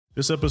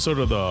This episode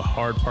of the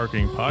Hard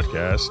Parking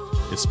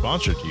Podcast is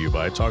sponsored to you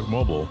by Talk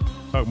Mobile.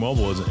 Talk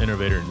Mobile is an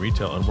innovator in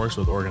retail and works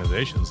with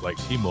organizations like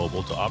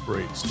T-Mobile to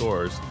operate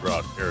stores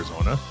throughout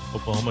Arizona,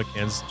 Oklahoma,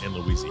 Kansas, and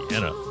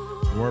Louisiana.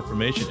 For more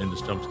information and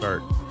to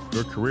jumpstart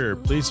your career,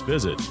 please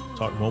visit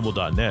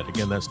talkmobile.net.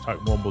 Again, that's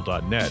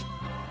talkmobile.net,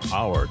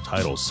 our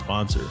title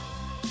sponsor.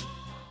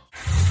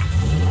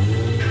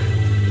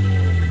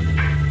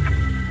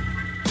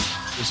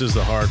 This is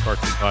the Hard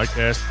Parking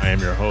Podcast. I am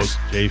your host,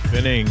 Jhae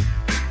Finning.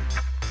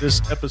 This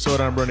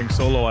episode I'm running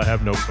solo. I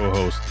have no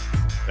co-host.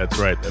 That's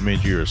right. That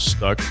means you're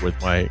stuck with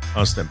my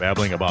constant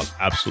babbling about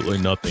absolutely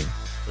nothing.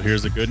 But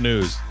here's the good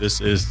news.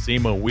 This is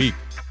SEMA week,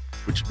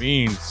 which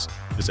means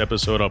this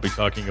episode I'll be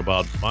talking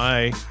about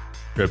my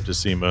trip to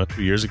SEMA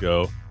 2 years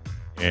ago,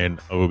 and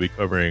I will be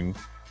covering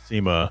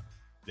SEMA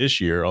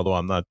this year, although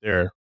I'm not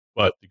there.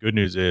 But the good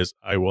news is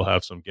I will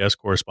have some guest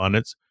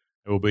correspondents.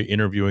 I will be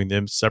interviewing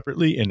them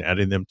separately and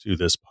adding them to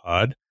this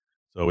pod.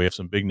 So we have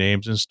some big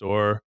names in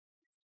store.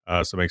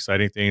 Some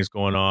exciting things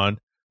going on.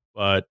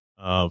 But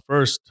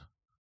first,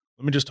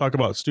 let me just talk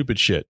about stupid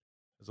shit.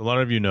 As a lot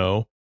of you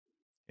know,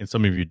 and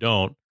some of you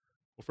don't.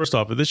 Well, first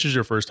off, if this is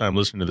your first time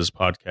listening to this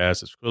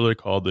podcast, it's clearly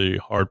called the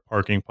Hard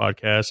Parking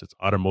Podcast. It's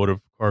automotive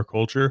car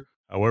culture.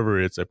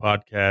 However, it's a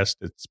podcast.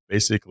 It's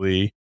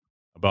basically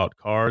about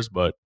cars,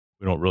 but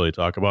we don't really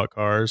talk about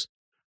cars.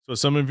 So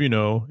some of you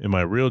know, in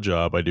my real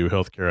job, I do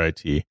healthcare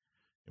IT.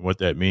 And what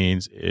that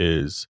means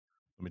is,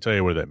 let me tell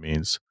you what that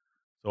means.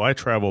 So I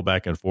travel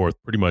back and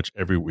forth pretty much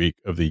every week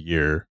of the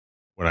year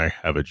when I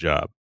have a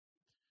job.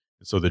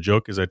 And so the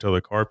joke is I tell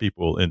the car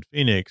people in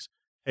Phoenix,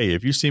 hey,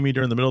 if you see me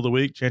during the middle of the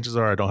week, chances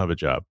are I don't have a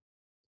job.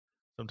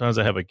 Sometimes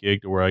I have a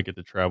gig to where I get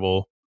to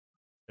travel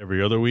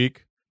every other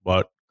week,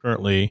 but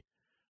currently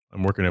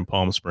I'm working in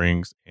Palm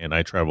Springs and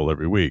I travel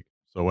every week.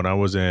 So when I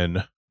was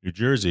in New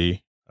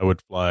Jersey, I would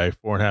fly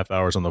 4.5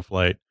 hours on the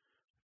flight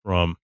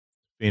from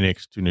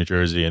Phoenix to New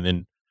Jersey. And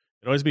then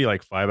it'd always be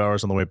like 5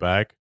 hours on the way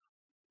back.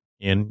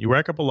 And you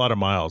rack up a lot of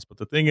miles. But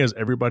the thing is,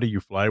 everybody you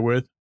fly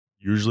with,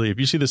 usually, if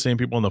you see the same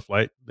people on the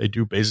flight, they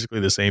do basically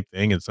the same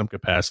thing in some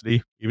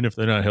capacity. Even if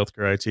they're not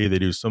healthcare IT, they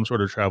do some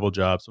sort of travel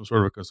job, some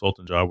sort of a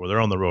consultant job where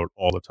they're on the road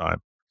all the time.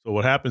 So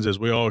what happens is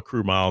we all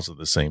accrue miles at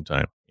the same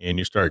time. And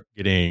you start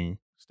getting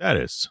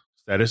status.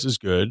 Status is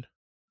good.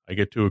 I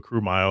get to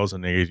accrue miles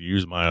and I get to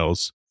use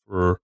miles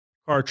for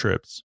car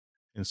trips.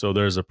 And so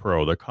there's a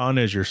pro. The con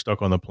is you're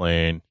stuck on the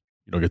plane.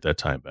 You don't get that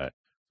time back.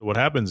 So what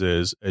happens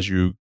is, as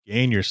you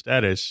gain your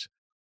status,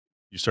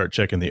 you start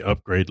checking the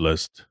upgrade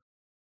list.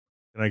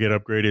 Can I get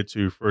upgraded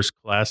to first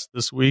class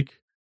this week?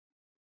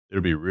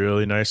 It'll be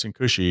really nice and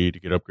cushy to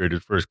get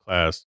upgraded first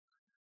class,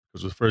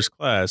 because with first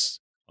class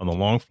on the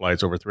long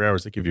flights over 3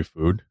 hours, they give you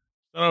food.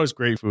 It's not always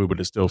great food, but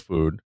it's still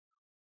food.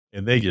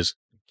 And they just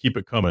keep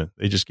it coming.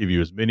 They just give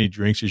you as many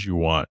drinks as you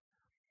want.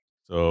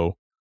 So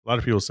a lot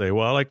of people say,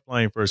 well, I like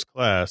flying first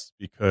class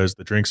because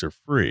the drinks are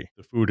free.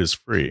 The food is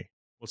free.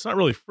 Well, it's not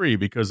really free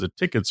because the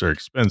tickets are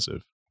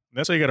expensive. And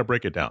that's how you got to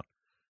break it down.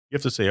 You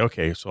have to say,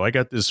 okay, so I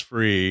got this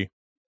free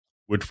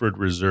Woodford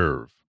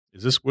Reserve.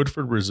 Is this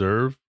Woodford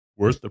Reserve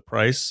worth the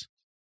price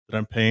that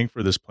I'm paying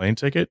for this plane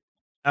ticket?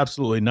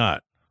 Absolutely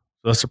not.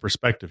 So that's the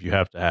perspective you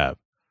have to have.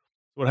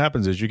 So what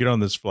happens is you get on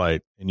this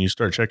flight and you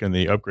start checking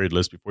the upgrade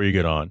list before you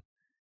get on.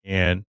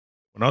 And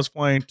when I was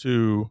flying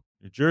to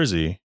New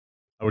Jersey,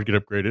 I would get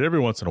upgraded every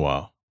once in a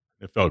while.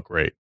 It felt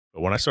great.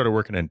 But when I started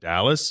working in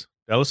Dallas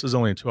is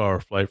only a 2-hour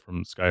flight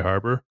from Sky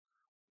Harbor.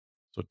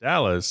 So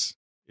Dallas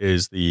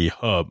is the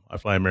hub. I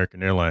fly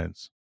American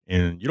Airlines.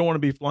 And you don't want to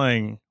be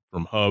flying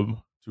from hub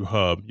to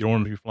hub. You don't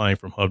want to be flying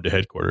from hub to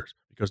headquarters,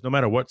 because no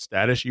matter what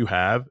status you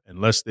have,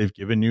 unless they've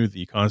given you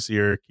the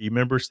concierge key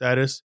member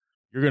status,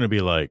 you're going to be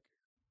like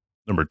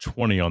number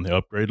 20 on the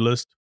upgrade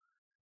list.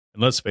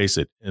 And let's face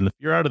it, and if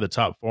you're out of the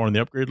top 4 on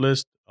the upgrade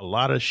list, a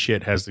lot of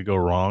shit has to go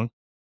wrong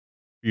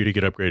for you to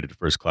get upgraded to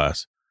first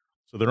class.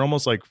 So they're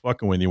almost like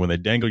fucking with you when they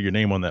dangle your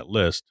name on that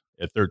list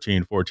at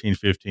 13, 14,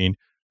 15.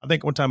 I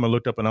think one time I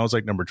looked up and I was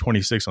like number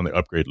 26 on the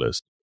upgrade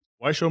list.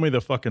 Why show me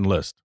the fucking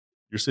list?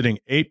 You're sitting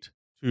 8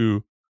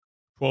 to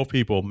 12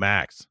 people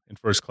max in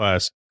first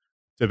class,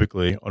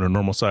 typically on a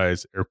normal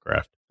size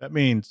aircraft. That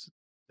means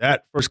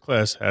that first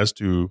class has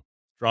to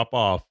drop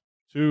off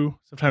 2,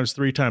 sometimes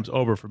 3 times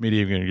over for me to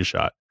even get a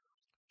shot.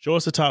 Show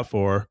us the top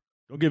 4.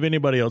 Don't give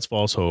anybody else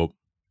false hope.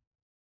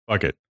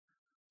 Fuck it.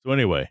 So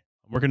anyway,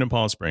 I'm working in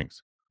Palm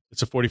Springs.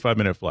 It's a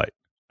 45-minute flight.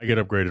 I get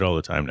upgraded all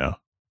the time now.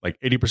 Like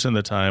 80% of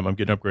the time, I'm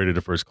getting upgraded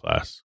to first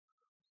class.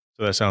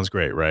 So that sounds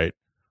great, right?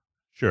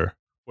 Sure.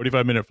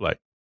 45-minute flight,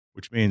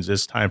 which means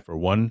it's time for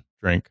 1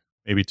 drink,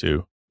 maybe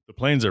 2. The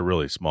planes are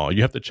really small.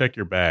 You have to check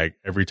your bag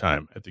every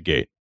time at the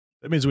gate.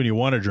 That means when you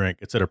want a drink,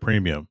 it's at a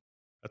premium.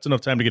 That's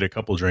enough time to get a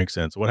couple drinks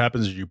in. So what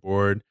happens is you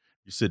board,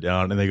 you sit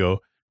down, and they go,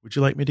 would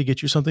you like me to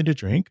get you something to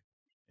drink?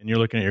 And you're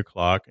looking at your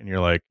clock, and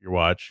you're like, your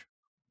watch.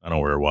 I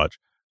don't wear a watch.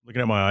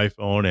 Looking at my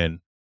iPhone,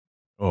 and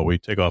we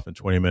take off in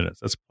 20 minutes.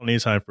 That's plenty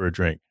of time for a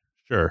drink.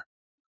 Sure,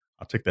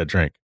 I'll take that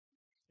drink.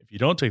 If you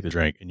don't take the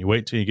drink and you wait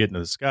until you get into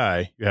the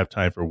sky, you have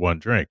time for 1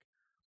 drink.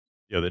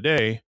 The other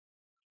day,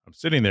 I'm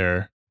sitting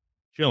there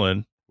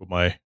chilling with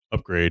my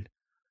upgrade,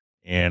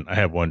 and I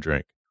have one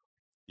drink.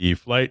 The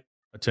flight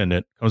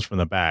attendant comes from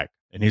the back,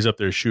 and he's up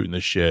there shooting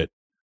the shit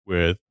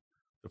with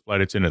the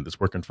flight attendant that's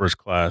working first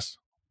class.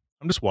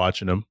 I'm just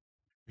watching him.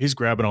 He's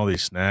grabbing all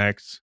these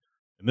snacks,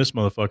 and this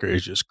motherfucker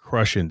is just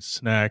crushing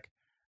snack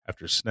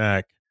after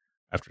snack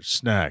after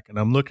snack. And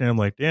I'm looking at him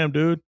like, damn,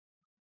 dude,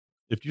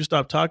 if you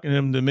stop talking to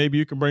him, then maybe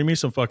you can bring me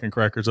some fucking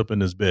crackers up in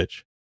this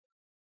bitch.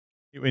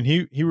 And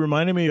he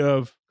reminded me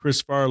of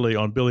Chris Farley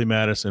on Billy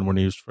Madison when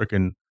he was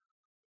freaking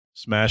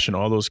smashing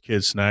all those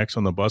kids' snacks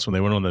on the bus when they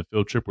went on that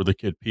field trip where the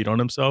kid peed on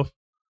himself.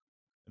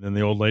 And then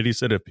the old lady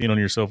said, if peeing on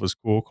yourself is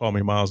cool, call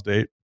me Miles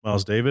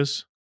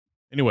Davis.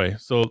 Anyway,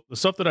 so the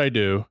stuff that I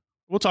do,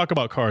 we'll talk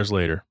about cars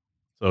later.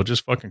 So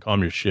just fucking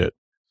calm your shit.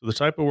 So the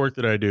type of work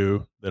that I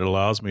do that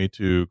allows me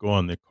to go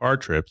on the car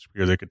trips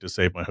because I get to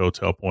save my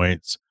hotel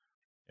points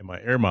and my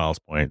air miles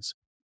points.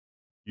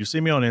 You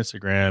see me on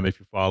Instagram if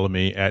you follow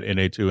me at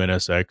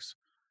NA2NSX.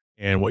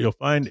 And what you'll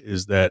find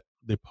is that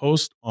the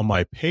post on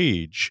my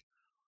page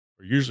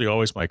are usually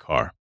always my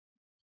car.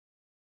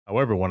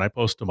 However, when I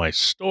post to my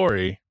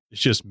story,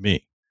 it's just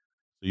me.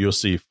 So you'll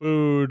see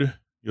food.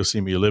 You'll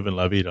see me living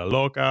La Vida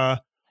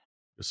Loca.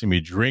 You'll see me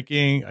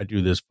drinking. I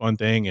do this fun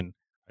thing, and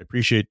I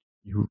appreciate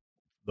you,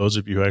 those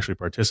of you who actually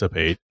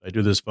participate. I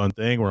do this fun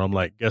thing where I'm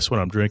like, guess what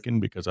I'm drinking?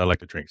 Because I like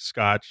to drink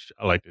scotch.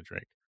 I like to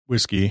drink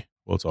whiskey.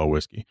 Well, it's all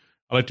whiskey.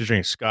 I like to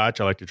drink scotch.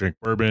 I like to drink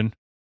bourbon.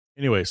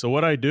 Anyway, so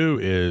what I do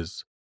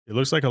is it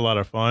looks like a lot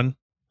of fun.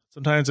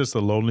 Sometimes it's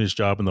the loneliest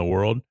job in the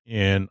world.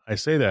 And I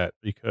say that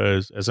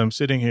because as I'm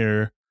sitting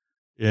here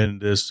in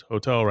this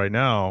hotel right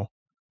now,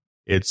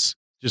 it's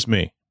just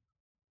me.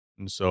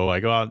 And so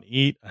I go out and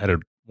eat. I had a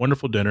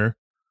wonderful dinner,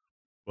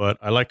 but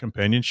I like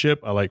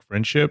companionship. I like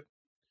friendship.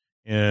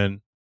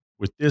 And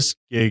with this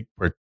gig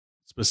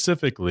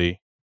specifically,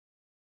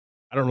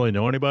 I don't really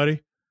know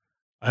anybody.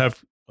 I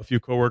have a few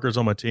coworkers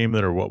on my team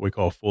that are what we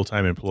call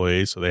full-time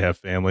employees. So they have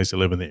families that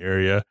live in the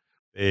area.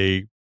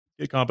 They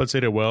get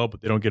compensated well,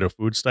 but they don't get a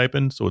food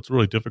stipend. So it's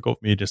really difficult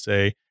for me to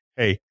say,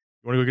 hey,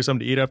 you want to go get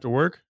something to eat after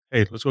work?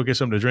 Hey, let's go get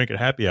something to drink at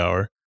happy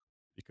hour.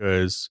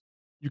 Because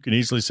you can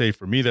easily say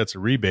for me, that's a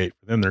rebate.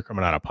 For them, they're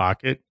coming out of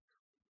pocket.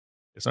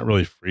 It's not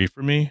really free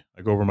for me.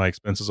 I go over my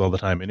expenses all the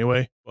time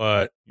anyway.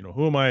 But,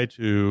 who am I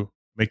to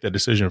make that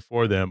decision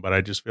for them? But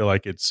I just feel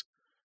like I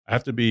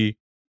have to be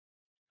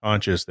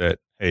conscious that,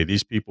 hey,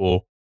 these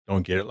people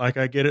don't get it like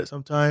I get it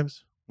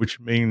sometimes, which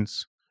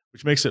makes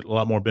it a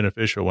lot more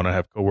beneficial when I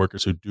have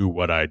coworkers who do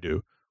what I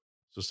do.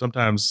 So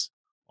sometimes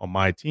on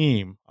my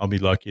team, I'll be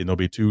lucky and there'll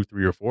be 2,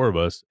 3, or 4 of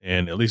us.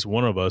 And at least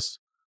one of us,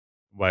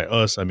 by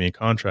us, I mean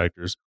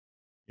contractors,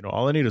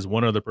 all I need is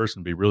one other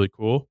person to be really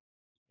cool.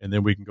 And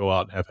then we can go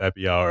out and have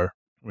happy hour.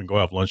 We can go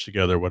have lunch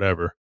together,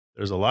 whatever.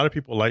 There's a lot of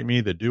people like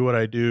me that do what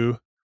I do,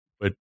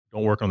 but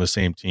don't work on the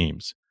same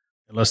teams.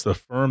 Unless the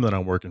firm that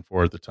I'm working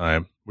for at the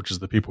time, which is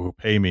the people who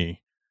pay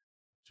me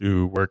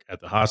to work at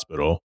the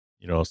hospital,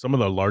 some of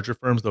the larger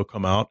firms, they'll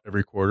come out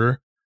every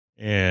quarter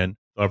and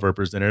they'll have a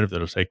representative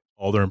that'll take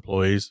all their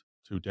employees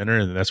to dinner.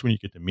 And that's when you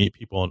get to meet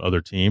people on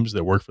other teams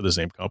that work for the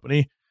same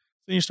company.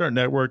 Then you start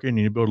networking and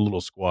you build a little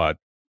squad.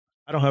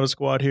 I don't have a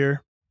squad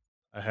here.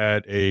 I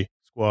had a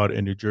squad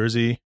in New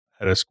Jersey,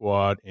 had a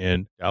squad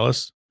in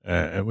Dallas,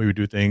 and we would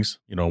do things,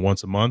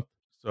 once a month.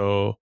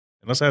 So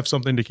unless I have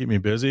something to keep me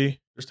busy,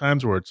 there's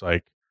times where it's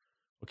like,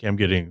 okay, I'm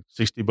getting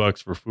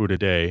 $60 for food a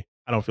day.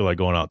 I don't feel like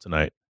going out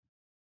tonight.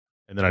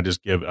 And then I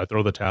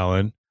throw the towel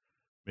in.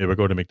 Maybe I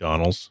go to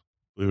McDonald's,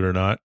 believe it or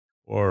not.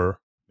 Or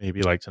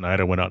maybe like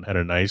tonight I went out and had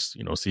a nice,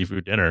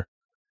 seafood dinner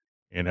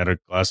and had a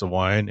glass of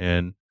wine,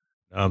 and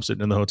now I'm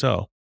sitting in the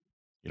hotel,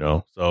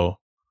 so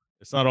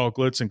it's not all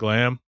glitz and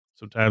glam.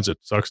 Sometimes it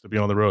sucks to be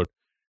on the road,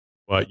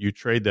 but you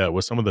trade that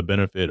with some of the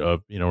benefit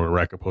of,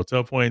 rack up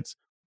hotel points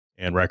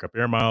and rack up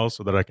air miles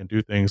so that I can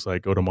do things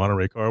like go to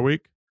Monterey Car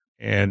Week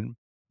and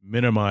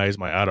minimize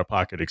my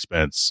out-of-pocket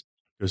expense.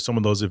 Because some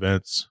of those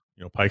events,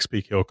 Pikes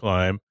Peak Hill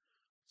Climb,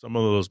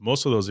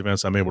 most of those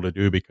events I'm able to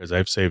do because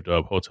I've saved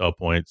up hotel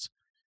points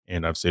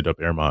and I've saved up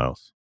air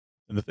miles.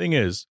 And the thing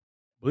is,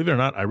 believe it or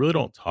not, I really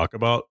don't talk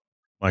about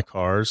my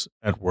cars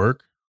at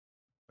work.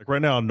 Like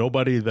right now,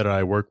 nobody that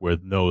I work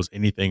with knows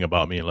anything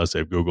about me unless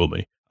they've Googled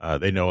me.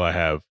 They know I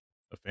have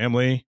a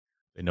family.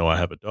 They know I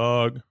have a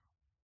dog.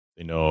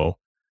 They know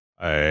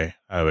I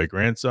have a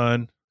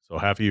grandson. So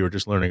half of you are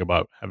just learning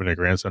about having a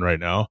grandson right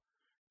now.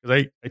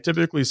 Because I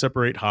typically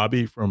separate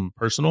hobby from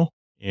personal.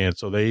 And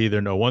so they either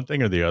know one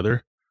thing or the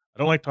other. I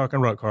don't like talking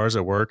about cars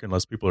at work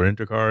unless people are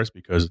into cars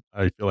because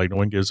I feel like no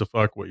one gives a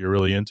fuck what you're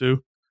really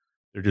into.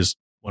 They just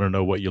want to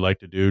know what you like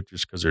to do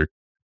just because they're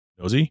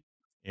nosy.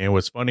 And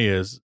what's funny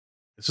is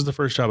this is the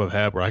first job I've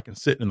had where I can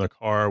sit in the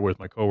car with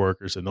my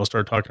coworkers and they'll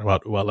start talking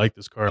about, oh, I like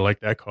this car, I like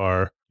that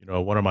car.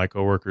 One of my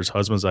coworkers'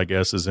 husbands, I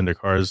guess, is into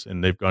cars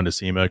and they've gone to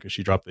SEMA because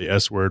she dropped the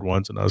S word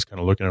once. And I was kind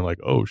of looking at her like,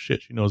 oh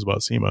shit, she knows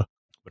about SEMA.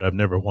 But I've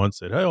never once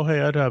said,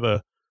 hey, I drive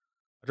a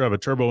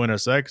turbo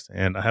NSX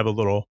and I have a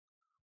little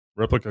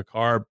replica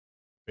car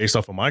based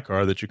off of my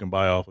car that you can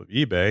buy off of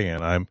eBay.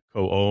 And I'm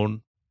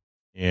co-own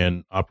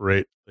and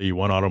operate the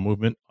One Auto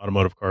movement,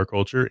 automotive car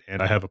culture.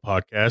 And I have a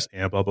podcast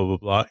and blah, blah, blah,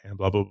 blah, and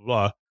blah, blah, blah,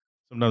 blah.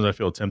 Sometimes I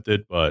feel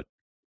tempted, but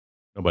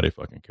nobody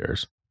fucking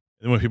cares.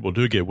 And then when people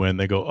do get wind,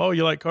 they go, "Oh,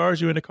 you like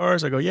cars? You into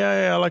cars?" I go,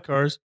 yeah, I like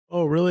cars.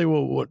 "Oh, really?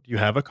 Well, what, do you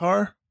have a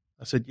car?"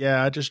 I said,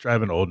 "Yeah, I just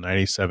drive an old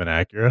 97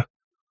 Acura."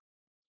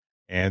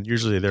 And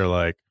usually they're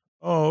like,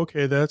 "Oh,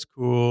 okay, that's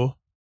cool."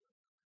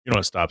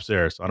 It stops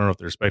there. So I don't know if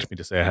they're expecting me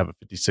to say I have a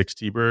 56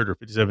 T-Bird or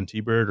 57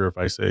 T-Bird, or if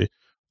I say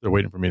they're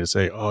waiting for me to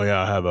say, "Oh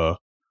yeah, I have a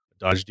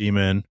Dodge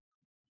Demon."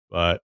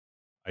 But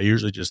I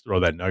usually just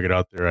throw that nugget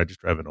out there. I just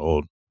drive an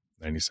old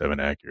 97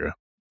 Acura.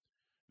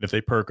 And if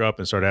they perk up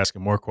and start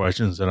asking more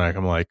questions, then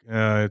I'm like,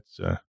 it's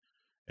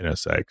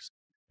NSX.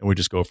 And we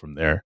just go from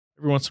there.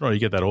 Every once in a while,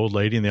 you get that old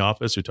lady in the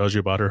office who tells you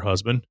about her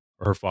husband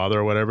or her father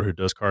or whatever, who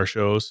does car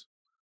shows.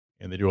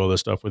 And they do all this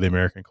stuff with the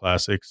American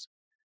classics,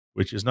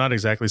 which is not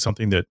exactly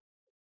something that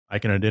I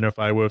can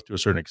identify with to a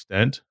certain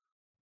extent.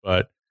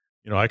 But,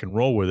 I can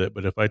roll with it.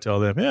 But if I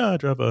tell them, yeah, I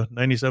drive a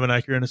 97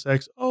 Acura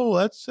NSX, oh,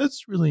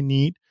 that's really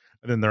neat.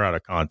 And then they're out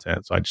of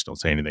content. So I just don't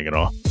say anything at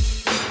all.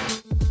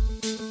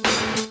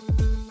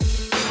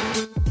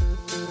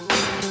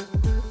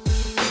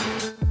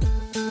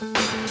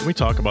 Can we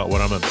talk about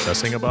what I'm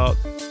obsessing about?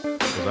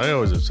 Because I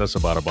always obsess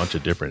about a bunch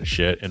of different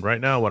shit. And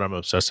right now, what I'm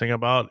obsessing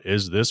about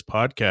is this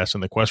podcast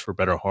and the quest for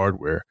better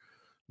hardware.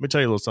 Let me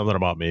tell you a little something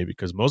about me,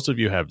 because most of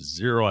you have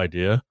zero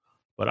idea,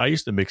 but I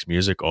used to mix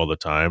music all the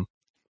time.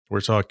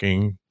 We're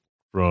talking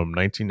from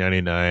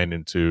 1999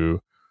 into,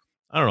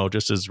 I don't know,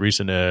 just as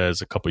recent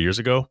as a couple years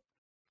ago.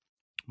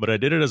 But I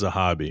did it as a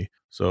hobby.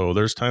 So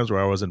there's times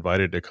where I was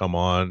invited to come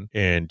on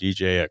and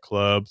DJ at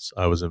clubs.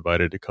 I was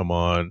invited to come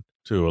on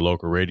to a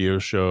local radio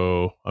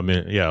show. A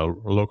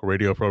local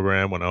radio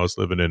program when I was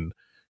living in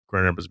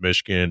Grand Rapids,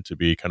 Michigan, to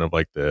be kind of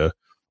like the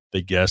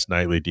guest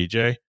nightly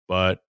DJ.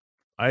 But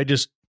I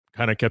just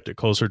kind of kept it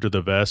closer to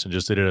the vest and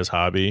just did it as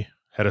hobby.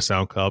 Had a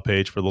SoundCloud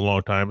page for the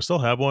long time. I still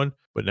have one,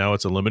 but now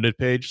it's a limited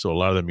page. So a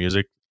lot of the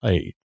music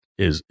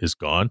is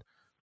gone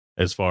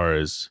as far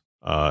as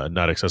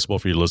not accessible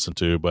for you to listen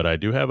to, but I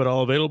do have it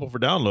all available for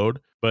download.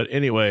 But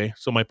anyway,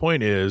 so my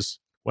point is,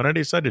 when I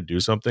decide to do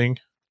something,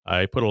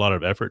 I put a lot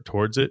of effort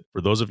towards it. For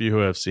those of you who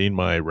have seen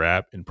my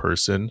rap in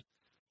person,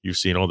 you've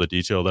seen all the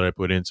detail that I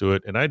put into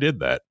it, and I did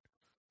that.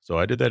 So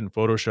I did that in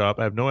Photoshop.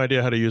 I have no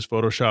idea how to use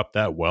Photoshop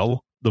that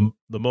well. The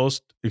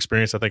most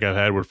experience I think I've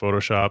had with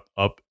Photoshop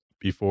up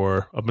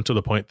until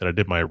the point that I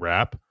did my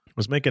rap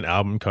was making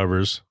album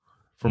covers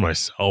for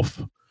myself,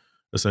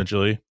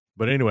 essentially.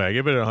 But anyway, I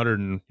gave it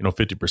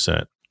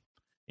 150%.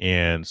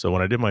 And so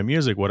when I did my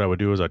music, what I would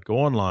do is I'd go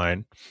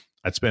online.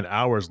 I'd spend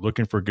hours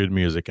looking for good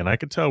music. And I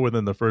could tell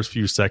within the first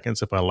few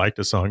seconds if I liked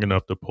a song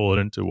enough to pull it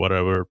into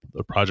whatever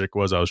the project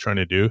was I was trying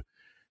to do.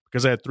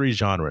 Because I had three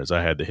genres.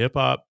 I had the hip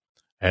hop,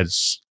 I had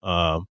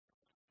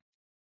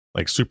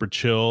like super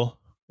chill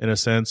in a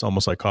sense,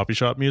 almost like coffee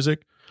shop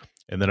music.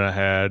 And then I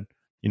had,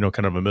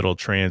 kind of a middle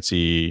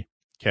trancey,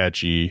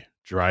 catchy,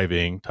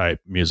 driving type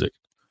music.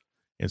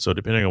 And so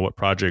depending on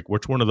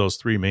which one of those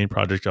three main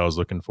projects I was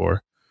looking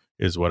for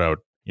is what I would,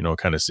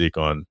 kind of seek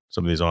on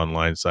some of these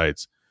online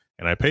sites.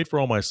 And I paid for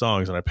all my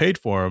songs, and I paid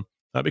for them,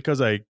 not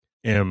because I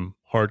am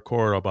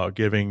hardcore about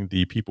giving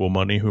the people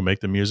money who make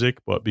the music,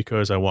 but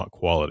because I want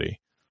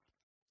quality.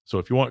 So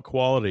if you want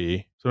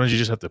quality, sometimes you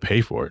just have to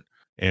pay for it.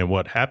 And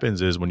what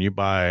happens is when you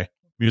buy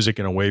music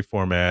in a WAV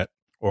format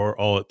or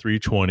all at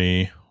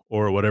 320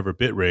 or whatever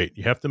bit rate,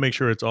 you have to make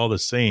sure it's all the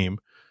same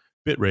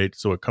bit rate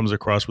so it comes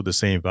across with the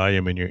same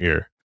volume in your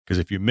ear. Because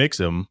if you mix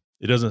them,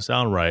 it doesn't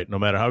sound right. No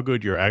matter how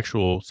good your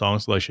actual song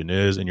selection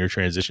is and your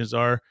transitions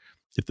are,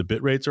 if the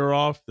bit rates are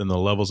off, then the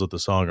levels of the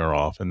song are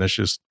off. And that's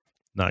just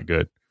not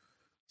good.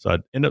 So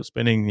I'd end up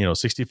spending,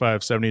 $65,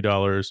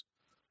 $70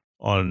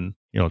 on,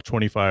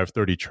 25,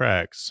 30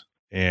 tracks.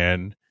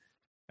 And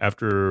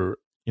after,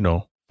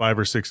 5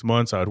 or 6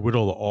 months, I would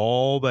whittle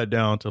all that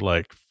down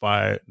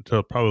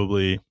to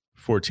probably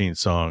 14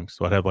 songs.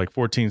 So I'd have like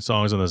 14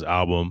 songs on this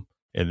album.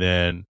 And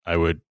then I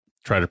would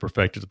try to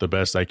perfect it to the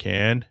best I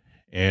can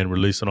and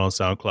release it on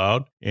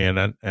SoundCloud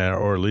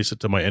or release it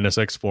to my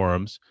NSX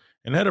forums.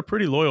 And I had a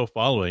pretty loyal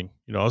following.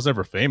 I was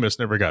never famous,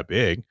 never got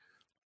big,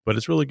 but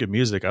it's really good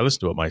music. I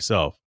listen to it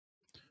myself.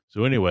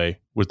 So anyway,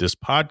 with this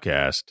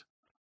podcast,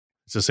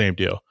 it's the same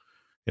deal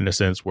in a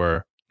sense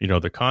where,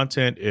 the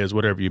content is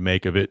whatever you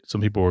make of it.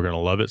 Some people are going to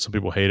love it. Some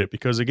people hate it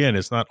because, again,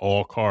 it's not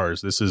all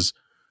cars. This is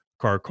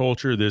car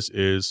culture. This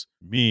is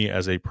me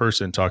as a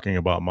person talking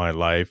about my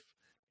life.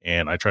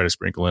 And I try to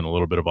sprinkle in a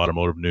little bit of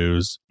automotive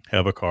news,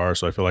 have a car,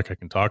 so I feel like I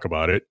can talk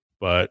about it.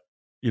 But,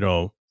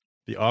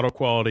 the auto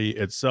quality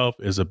itself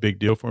is a big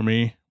deal for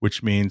me,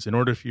 which means in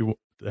order for you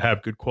to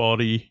have good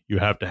quality, you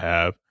have to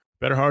have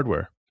better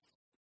hardware.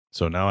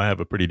 So now I have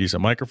a pretty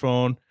decent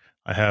microphone.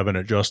 I have an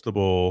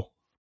adjustable,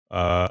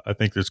 I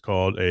think it's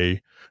called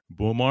a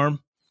boom arm.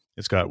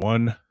 It's got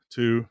 1,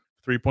 2,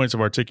 3 points of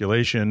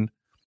articulation,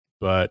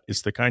 but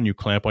it's the kind you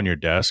clamp on your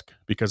desk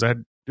because I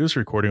do this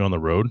recording on the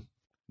road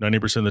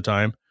 90% of the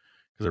time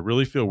because I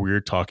really feel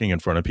weird talking in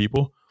front of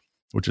people,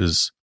 which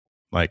is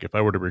like if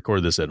I were to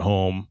record this at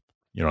home,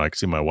 I can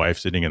see my wife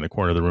sitting in the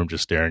corner of the room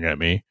just staring at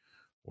me,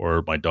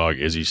 or my dog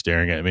Izzy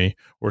staring at me,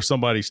 or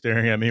somebody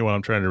staring at me while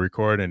I'm trying to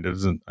record. And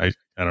I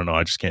don't know.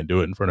 I just can't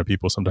do it in front of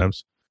people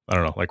sometimes. I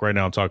don't know. Like right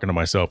now I'm talking to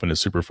myself and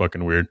it's super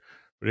fucking weird.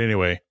 But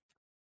anyway,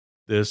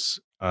 this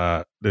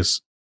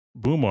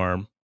boom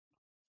arm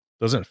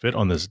doesn't fit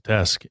on this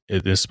desk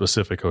at this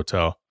specific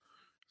hotel.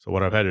 So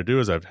what I've had to do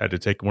is I've had to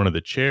take one of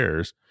the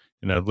chairs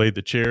and I've laid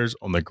the chairs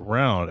on the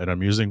ground and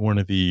I'm using one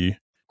of the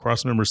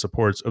cross-member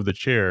supports of the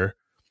chair.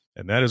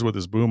 And that is what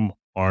this boom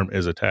arm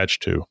is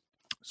attached to.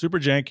 Super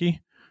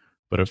janky,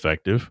 but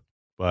effective.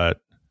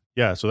 But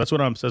yeah, so that's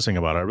what I'm obsessing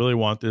about. I really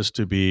want this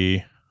to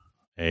be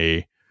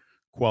a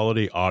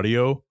quality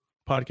audio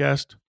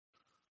podcast.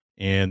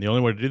 And the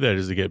only way to do that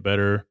is to get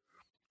better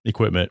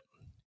equipment.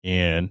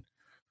 And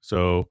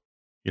so,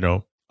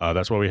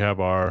 that's why we have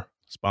our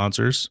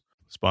sponsors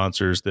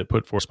that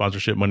put forth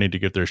sponsorship money to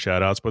get their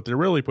shout outs, but they're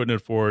really putting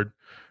it forward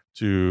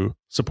to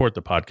support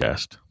the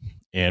podcast.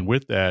 And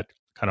with that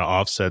kind of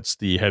offsets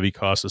the heavy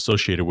costs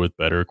associated with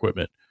better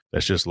equipment.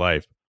 That's just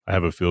life. I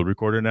have a field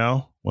recorder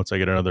now. Once I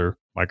get another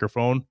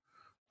microphone,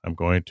 I'm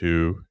going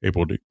to be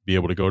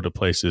able to go to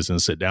places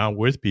and sit down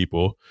with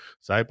people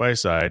side by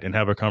side and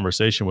have a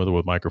conversation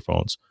with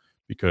microphones,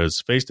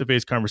 because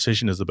face-to-face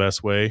conversation is the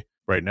best way.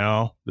 Right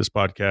now, this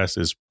podcast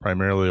is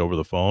primarily over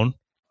the phone.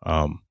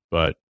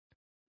 But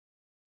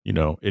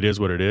it is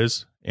what it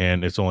is,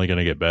 and it's only going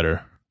to get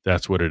better.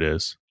 That's what it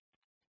is.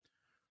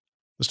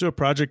 Let's do a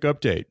project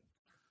update.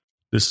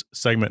 This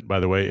segment, by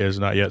the way, is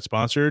not yet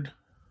sponsored.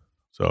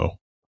 So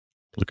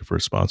looking for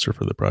a sponsor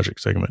for the project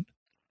segment.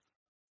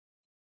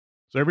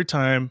 So every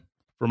time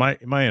for my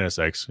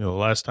NSX, the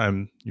last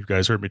time you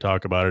guys heard me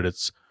talk about it,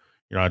 it's,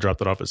 I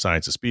dropped it off at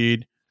Science of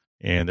Speed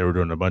and they were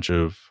doing a bunch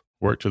of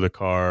work to the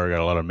car, got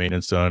a lot of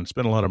maintenance done,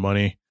 spent a lot of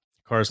money.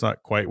 The car's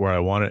not quite where I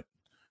want it.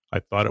 I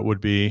thought it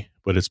would be,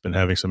 but it's been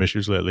having some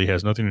issues lately. It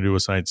has nothing to do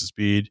with Science of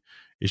Speed.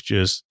 It's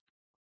just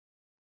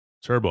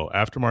turbo,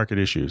 aftermarket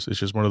issues. It's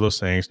just one of those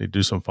things. Need to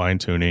do some fine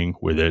tuning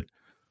with it,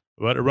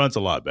 but it runs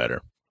a lot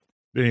better.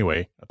 But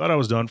anyway, I thought I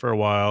was done for a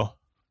while.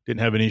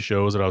 Didn't have any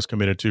shows that I was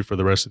committed to for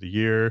the rest of the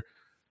year.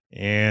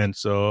 And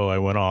so I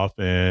went off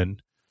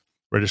and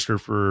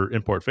registered for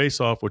Import Face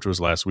Off, which was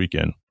last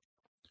weekend.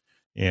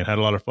 And had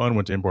a lot of fun.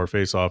 Went to Import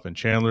Face Off in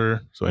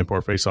Chandler. So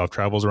Import Face Off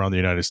travels around the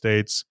United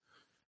States.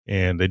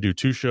 And they do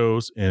 2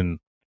 shows in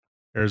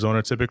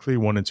Arizona typically,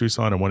 one in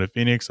Tucson and one in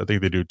Phoenix. I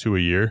think they do 2 a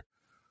year.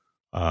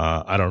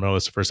 I don't know.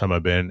 It's the first time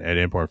I've been at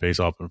Import Face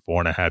Off in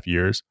 4.5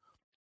 years.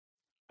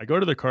 I go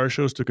to the car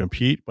shows to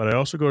compete, but I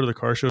also go to the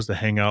car shows to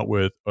hang out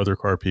with other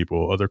car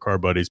people, other car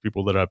buddies,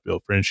 people that I've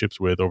built friendships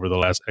with over the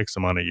last X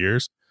amount of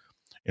years.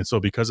 And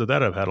so because of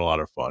that, I've had a lot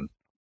of fun.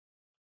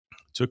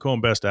 Took home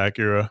Best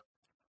Acura.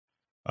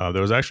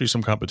 There was actually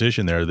some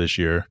competition there this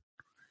year.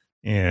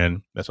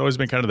 And that's always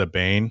been kind of the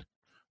bane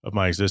of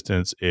my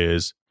existence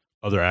is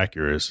other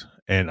Acuras.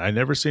 And I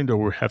never seem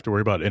to have to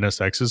worry about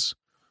NSXs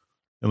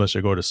unless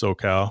I go to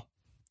SoCal.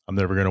 I'm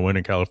never going to win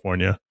in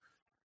California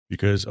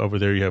because over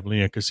there you have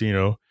Leon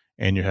Casino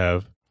and you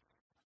have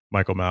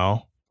Michael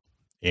Mao,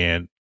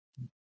 and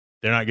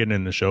they're not getting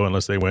in the show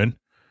unless they win.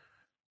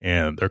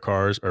 And their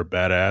cars are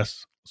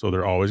badass, so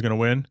they're always going to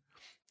win.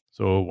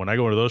 So when I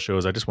go to those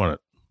shows, I just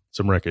want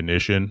some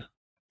recognition,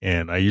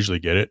 and I usually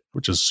get it,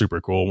 which is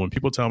super cool. When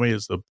people tell me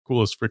it's the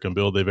coolest freaking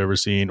build they've ever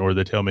seen, or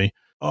they tell me,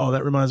 oh,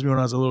 that reminds me when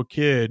I was a little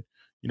kid,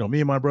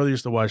 me and my brother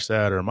used to watch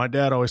that, or my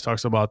dad always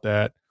talks about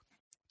that.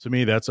 To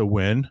me, that's a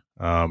win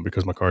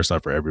because my car is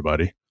not for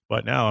everybody.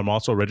 But now I'm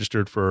also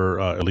registered for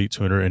Elite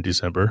Tuner in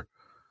December.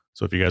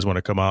 So if you guys want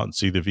to come out and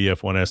see the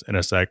VF1S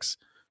NSX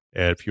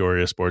at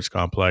Peoria Sports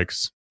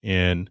Complex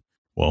in,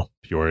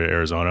 Peoria,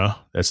 Arizona,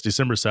 that's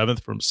December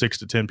 7th from 6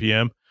 to 10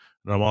 p.m.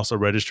 And I'm also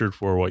registered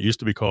for what used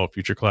to be called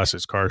Future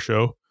Classics Car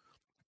Show,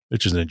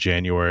 which is in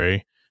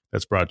January.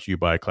 That's brought to you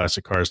by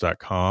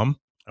ClassicCars.com.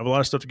 I have a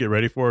lot of stuff to get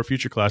ready for.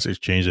 Future Classics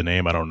changed the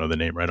name. I don't know the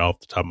name right off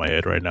the top of my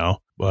head right now,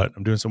 but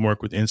I'm doing some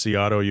work with NC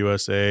Auto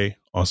USA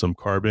on some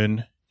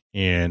carbon,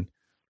 and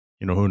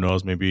who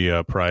knows, maybe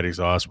Pride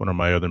Exhaust, one of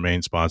my other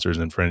main sponsors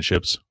and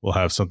friendships, will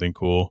have something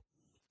cool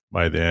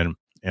by then.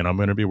 And I'm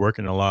going to be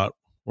working a lot,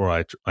 or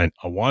I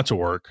want to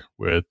work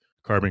with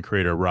carbon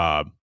creator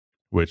Rob,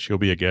 which he'll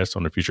be a guest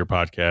on the future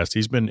podcast.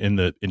 He's been in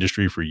the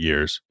industry for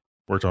years,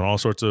 worked on all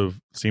sorts of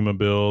SEMA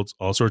builds,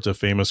 all sorts of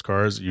famous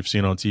cars that you've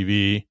seen on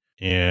TV.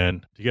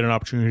 And to get an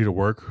opportunity to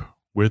work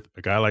with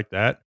a guy like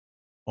that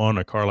on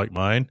a car like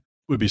mine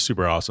would be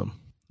super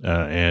awesome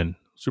and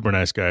super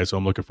nice guy. So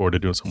I'm looking forward to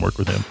doing some work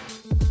with him.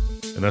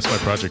 And that's my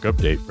project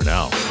update for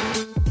now.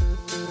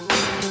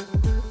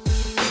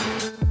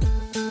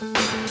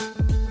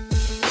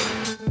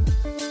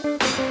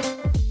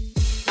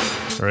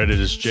 All right, it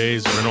is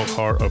Jay's Rental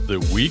Car of the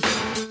Week.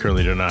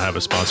 Currently do not have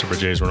a sponsor for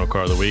Jay's Rental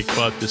Car of the Week,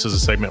 but this is a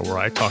segment where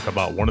I talk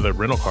about one of the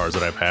rental cars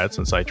that I've had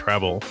since I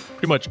travel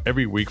pretty much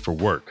every week for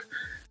work.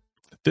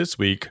 This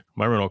week,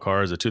 my rental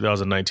car is a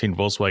 2019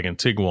 Volkswagen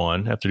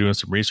Tiguan. After doing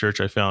some research,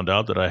 I found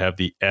out that I have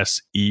the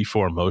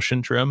SE4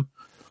 Motion trim.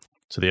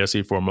 So the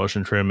SE4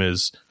 Motion trim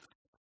is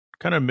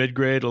kind of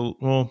mid-grade,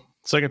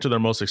 Second to their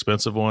most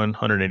expensive one,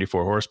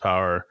 184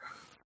 horsepower,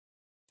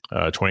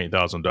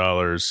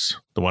 $28,000.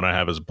 The one I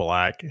have is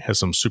black, has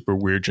some super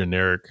weird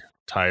generic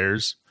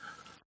tires.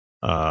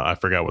 I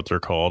forgot what they're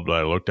called, but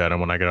I looked at them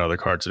when I got out of the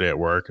car today at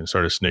work and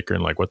started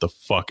snickering like, what the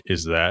fuck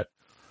is that?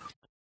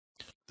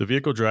 The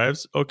vehicle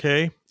drives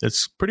okay.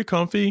 It's pretty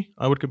comfy.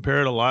 I would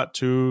compare it a lot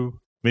to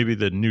maybe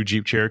the new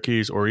Jeep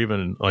Cherokees or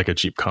even like a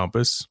Jeep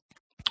Compass.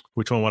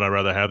 Which one would I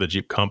rather have, the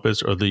Jeep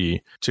Compass or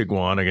the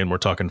Tiguan? Again, we're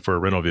talking for a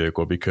rental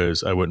vehicle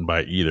because I wouldn't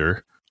buy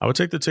either. I would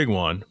take the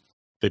Tiguan.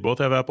 They both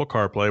have Apple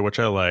CarPlay, which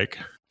I like.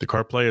 The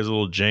CarPlay is a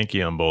little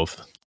janky on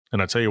both.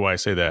 And I'll tell you why I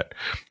say that.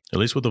 At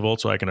least with the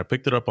Volkswagen, I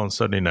picked it up on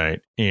Sunday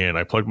night and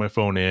I plugged my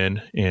phone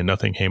in and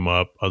nothing came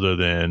up other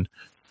than,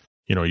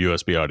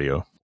 USB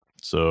audio.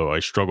 So I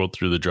struggled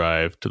through the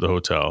drive to the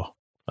hotel.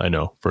 I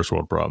know, first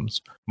world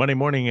problems. Monday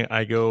morning,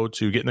 I go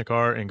to get in the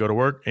car and go to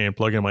work and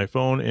plug in my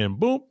phone and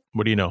boom,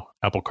 what do you know?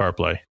 Apple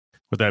CarPlay.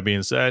 With that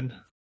being said,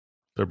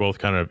 they're both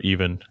kind of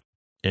even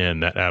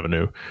in that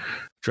avenue.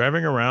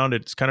 Driving around,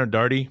 it's kind of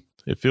darty.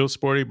 It feels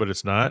sporty, but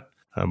it's not.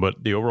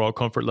 But the overall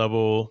comfort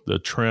level, the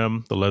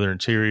trim, the leather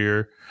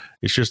interior,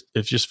 it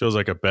just feels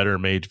like a better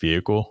made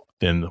vehicle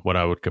than what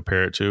I would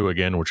compare it to,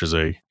 again, which is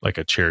like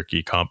a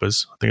Cherokee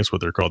Compass. I think that's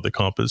what they're called, the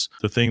Compass.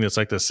 The thing that's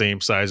like the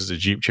same size as a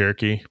Jeep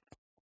Cherokee.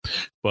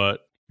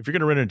 But if you're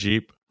going to rent a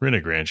Jeep, rent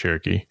a Grand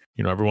Cherokee.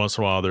 Every once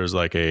in a while, there's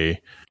like the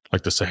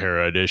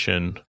Sahara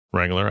Edition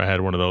Wrangler. I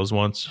had one of those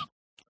once.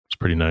 It's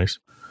pretty nice.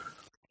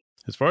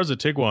 As far as the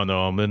Tiguan,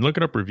 though, I've been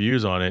looking up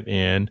reviews on it,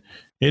 and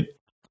it,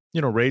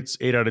 rates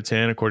 8 out of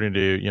 10 according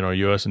to,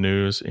 U.S.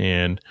 News,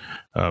 and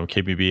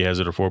KBB has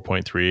it a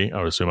 4.3. I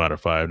would assume out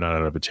of 5, not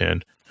out of a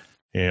 10.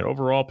 And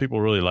overall, people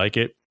really like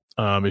it.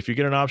 If you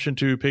get an option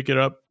to pick it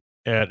up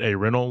at a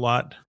rental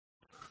lot,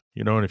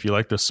 and if you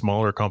like the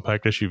smaller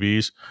compact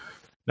SUVs,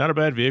 not a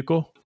bad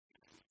vehicle.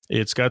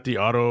 It's got the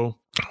auto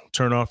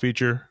turn off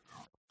feature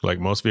like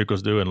most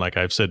vehicles do. And like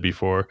I've said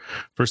before,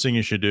 first thing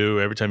you should do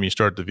every time you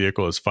start the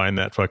vehicle is find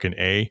that fucking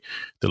A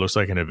that looks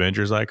like an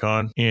Avengers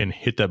icon and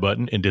hit that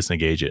button and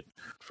disengage it.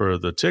 For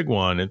the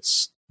Tiguan,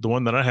 it's the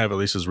one that I have at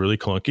least is really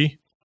clunky.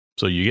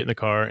 So you get in the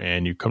car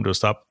and you come to a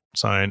stop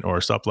sign or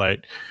a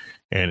stoplight,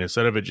 and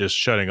instead of it just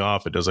shutting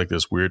off, it does like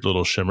this weird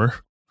little shimmer.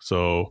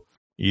 So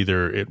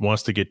either it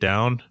wants to get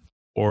down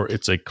or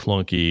it's a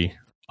clunky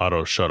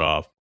auto shut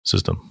off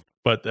system.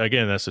 But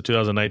again, that's the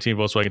 2019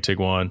 Volkswagen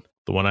Tiguan.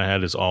 The one I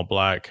had is all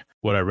black.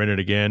 Would I rent it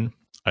again?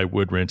 I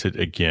would rent it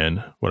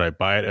again. Would I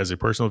buy it as a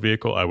personal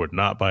vehicle? I would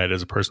not buy it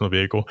as a personal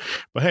vehicle.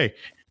 But hey,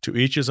 to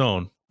each his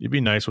own. It'd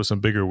be nice with some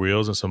bigger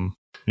wheels and some,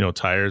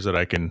 tires that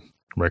I can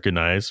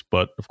recognize.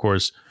 But of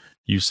course,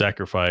 you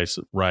sacrifice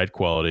ride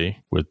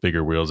quality with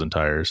bigger wheels and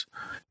tires.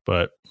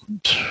 But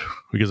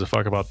who gives a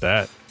fuck about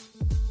that?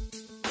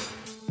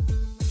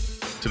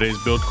 Today's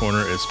Build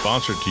Corner is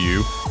sponsored to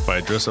you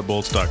by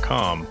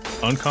DressUpBolts.com.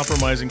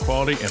 Uncompromising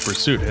quality and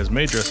pursuit has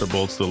made Dress Up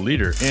Bolts the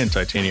leader in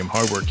titanium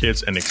hardware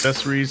kits and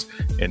accessories,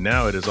 and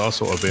now it is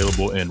also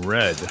available in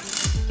red.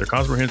 Their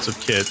comprehensive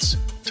kits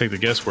take the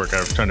guesswork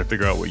out of trying to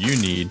figure out what you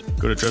need.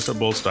 Go to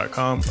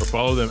DressUpBolts.com or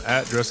follow them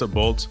at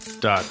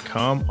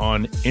DressUpBolts.com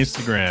on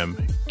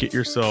Instagram. Get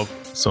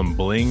yourself some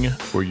bling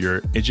for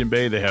your engine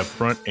bay. They have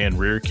front and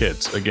rear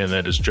kits. Again,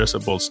 that is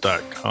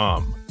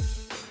DressUpBolts.com.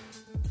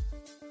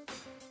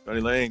 Johnny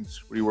Lange,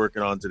 what are you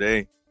working on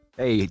today?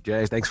 Hey,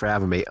 Jay, thanks for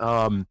having me.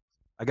 I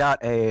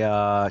got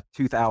a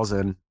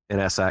 2000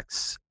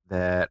 NSX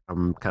that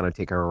I'm kind of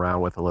tinkering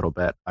around with a little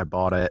bit. I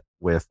bought it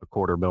with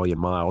 250,000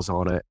 miles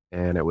on it,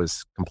 and it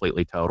was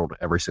completely totaled.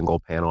 Every single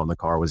panel on the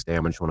car was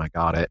damaged when I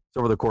got it.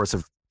 So over the course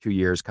of 2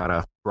 years, kind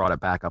of brought it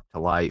back up to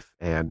life,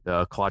 and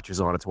the clutch is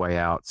on its way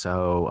out.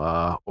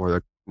 So over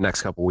the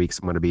next couple weeks,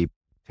 I'm going to be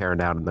tearing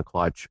down the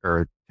clutch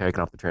or taking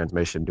off the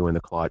transmission, doing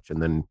the clutch,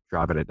 and then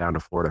driving it down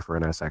to Florida for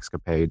NSX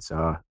Capades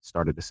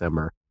start of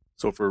December.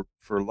 So for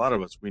a lot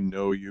of us, we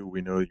know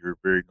you're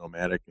very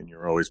nomadic and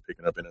you're always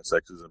picking up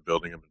NSXs and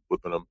building them and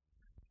flipping them.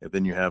 And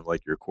then you have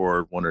like your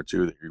core one or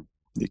two that you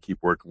keep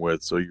working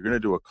with. So you're going to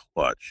do a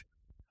clutch.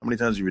 How many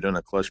times have you done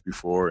a clutch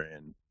before?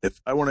 And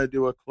if I want to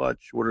do a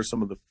clutch, what are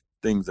some of the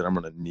things that I'm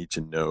going to need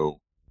to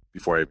know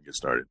before I even get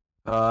started?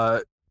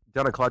 Done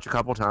a clutch a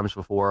couple times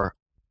before.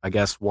 I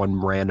guess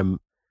one random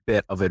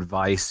bit of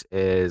advice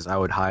is I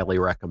would highly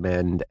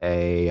recommend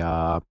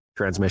a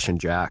transmission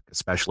jack,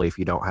 especially if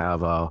you don't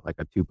have a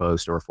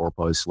 2-post or a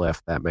 4-post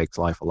lift. That makes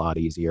life a lot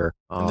easier.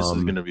 And this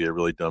is going to be a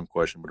really dumb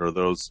question, but are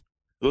those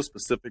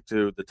specific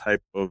to the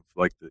type of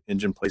like the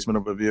engine placement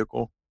of a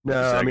vehicle? No,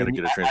 I got to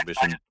get a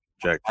transmission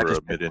jack for a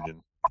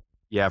mid-engine.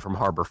 Yeah, from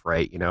Harbor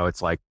Freight.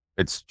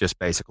 It's just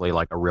basically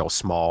like a real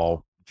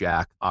small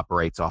jack,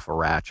 operates off a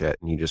ratchet,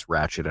 and you just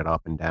ratchet it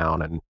up and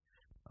down, and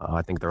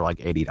I think they're like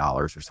 $80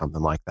 or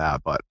something like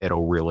that, but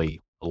it'll really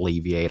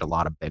alleviate a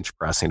lot of bench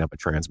pressing of a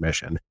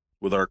transmission.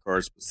 with our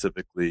car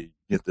specifically,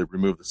 you have to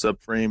remove the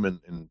subframe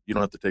and you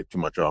don't have to take too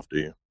much off, do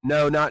you?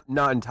 No, not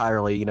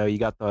entirely. You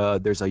got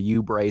there's a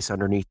U brace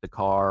underneath the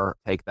car.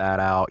 Take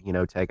that out.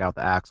 Take out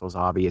the axles,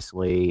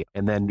 obviously,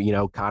 and then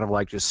kind of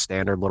like just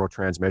standard little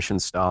transmission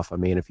stuff. I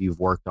mean, if you've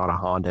worked on a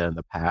Honda in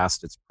the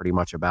past, it's pretty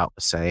much about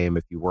the same.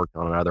 If you worked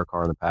on another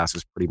car in the past,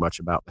 it's pretty much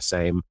about the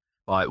same.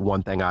 But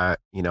one thing I'm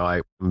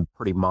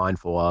pretty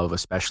mindful of,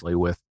 especially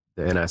with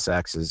the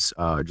NSX, is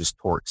just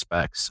torque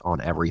specs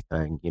on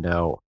everything.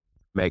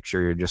 Make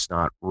sure you're just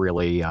not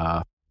really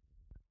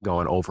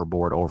going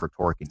overboard, over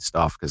torquing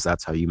stuff, because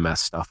that's how you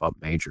mess stuff up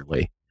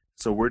majorly.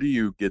 So where do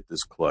you get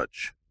this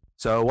clutch?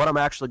 So what I'm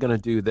actually going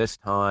to do this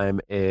time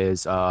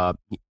is on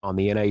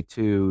the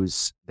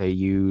NA2s, they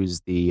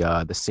use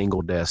the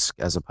single disc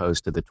as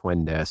opposed to the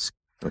twin disc.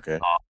 Okay.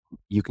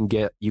 You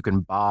can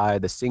buy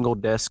the single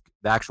disc,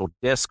 the actual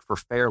disc, for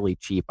fairly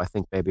cheap. I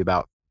think maybe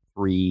about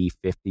 $350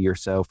 or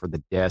so for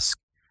the disc,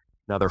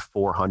 another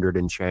 $400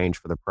 and change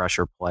for the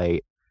pressure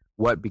plate.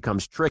 What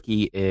becomes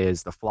tricky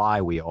is the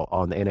flywheel.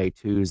 On the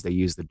NA2s, they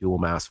use the dual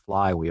mass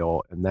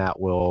flywheel, and that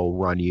will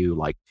run you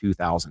like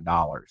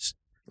 $2,000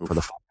 for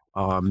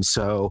the.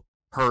 So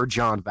per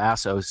John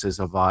Vassos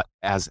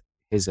as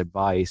his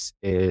advice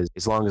is,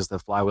 as long as the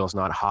flywheel is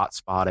not hot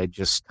spotted,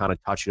 just kind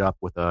of touch it up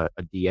with a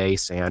DA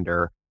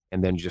sander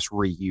and then just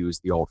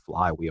reuse the old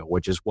flywheel,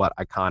 which is what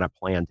I kind of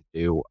plan to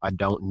do. I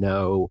don't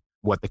know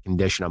what the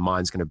condition of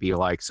mine's going to be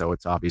like, so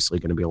it's obviously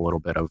going to be a little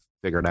bit of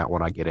figuring out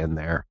when I get in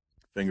there.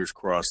 Fingers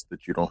crossed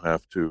that you don't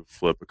have to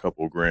flip a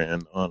couple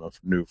grand on a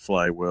new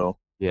flywheel.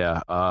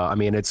 Yeah, I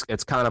mean, it's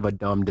kind of a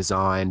dumb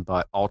design,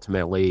 but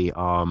ultimately,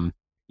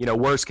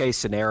 worst case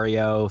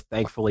scenario,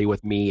 thankfully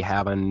with me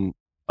having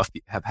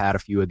have had a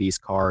few of these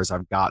cars,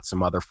 I've got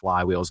some other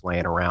flywheels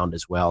laying around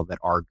as well that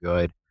are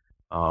good,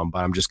 but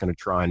I'm just going to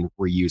try and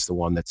reuse the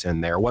one that's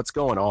in there. What's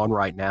going on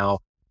right now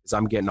is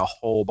I'm getting a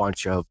whole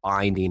bunch of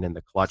binding in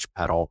the clutch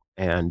pedal,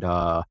 and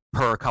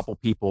per a couple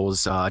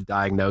people's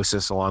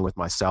diagnosis along with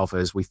myself,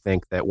 is we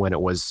think that when it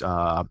was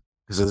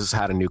because this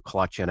had a new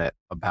clutch in it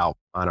about,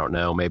 I don't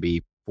know,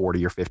 maybe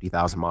 40 or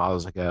 50,000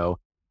 miles ago.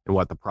 And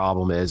what the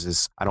problem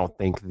is I don't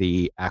think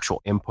the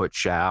actual input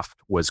shaft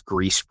was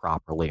greased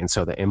properly, and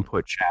so the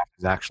input shaft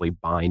is actually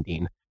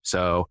binding.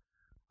 So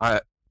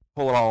I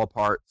pull it all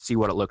apart, see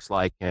what it looks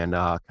like, and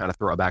kind of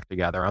throw it back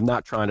together. I'm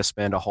not trying to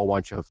spend a whole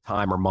bunch of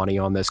time or money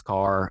on this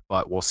car,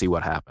 but we'll see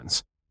what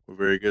happens. Well,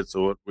 very good.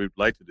 So what we'd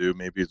like to do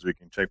maybe is we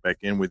can check back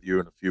in with you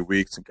in a few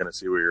weeks and kind of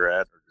see where you're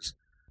at, or just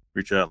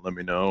reach out and let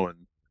me know,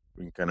 and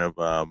we can kind of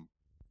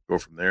go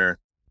from there.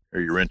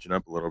 Or you're wrenching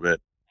up a little bit.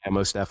 Yeah,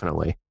 most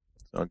definitely.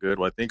 Sound good.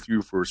 Well, thank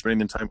you for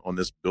spending the time on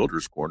this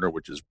Builder's Corner,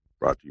 which is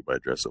brought to you by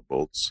Dress Up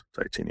Bolts,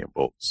 Titanium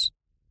Bolts.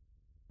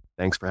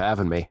 Thanks for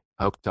having me.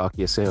 I hope to talk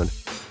to you soon.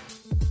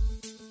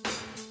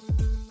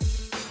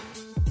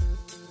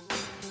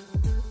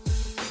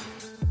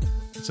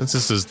 Since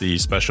this is the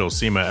special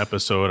SEMA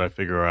episode, I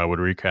figure I would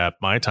recap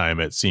my time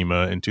at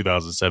SEMA in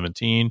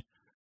 2017.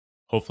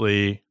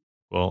 Hopefully,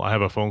 I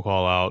have a phone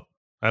call out.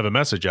 I have a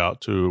message out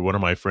to one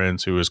of my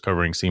friends who is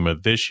covering SEMA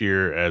this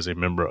year as a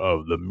member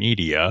of the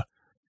media.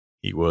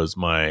 He was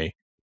my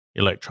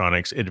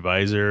electronics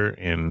advisor,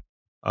 and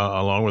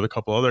along with a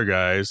couple other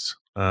guys,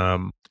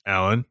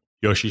 Alan,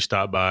 Yoshi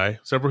stopped by.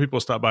 Several people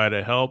stopped by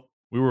to help.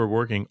 We were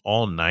working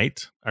all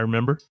night, I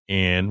remember,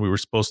 and we were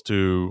supposed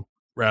to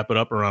wrap it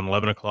up around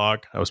 11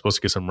 o'clock. I was supposed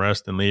to get some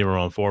rest and leave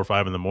around 4 or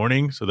 5 in the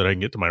morning so that I can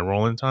get to my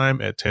rolling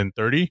time at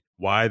 10:30.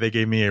 Why they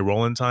gave me a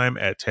rolling time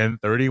at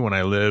 10:30 when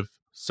I live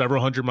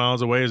several hundred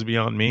miles away is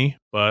beyond me.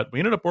 But we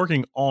ended up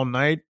working all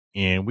night,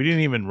 and we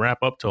didn't even wrap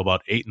up till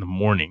about 8 in the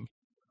morning.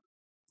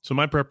 So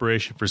my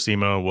preparation for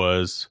SEMA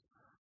was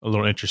a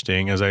little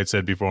interesting. As I had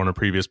said before on a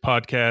previous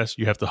podcast,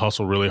 you have to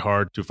hustle really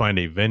hard to find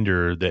a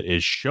vendor that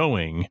is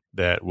showing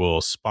that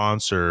will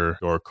sponsor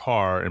your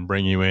car and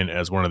bring you in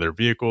as one of their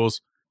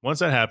vehicles. Once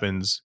that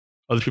happens,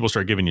 other people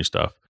start giving you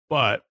stuff.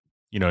 But,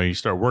 you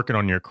start working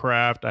on your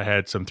craft. I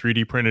had some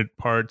 3D printed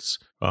parts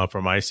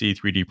from IC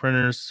 3D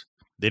printers.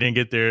 They didn't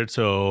get there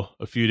till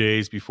a few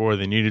days before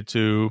they needed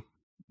to.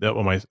 That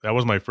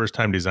was my first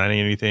time designing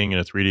anything in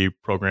a 3D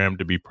program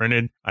to be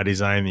printed. I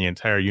designed the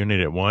entire unit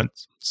at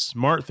once.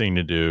 Smart thing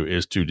to do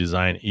is to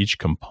design each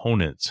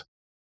component.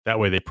 That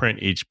way they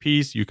print each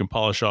piece. You can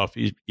polish off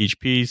each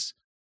piece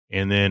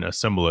and then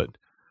assemble it.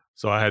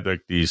 So I had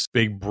like these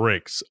big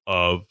bricks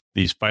of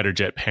these fighter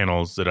jet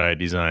panels that I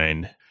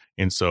designed.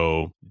 And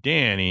so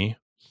Danny,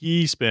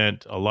 he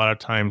spent a lot of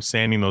time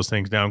sanding those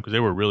things down because they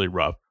were really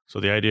rough. So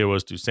the idea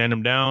was to sand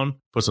them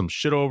down, put some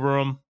shit over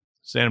them,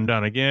 sand them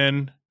down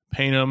again,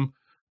 paint them,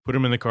 put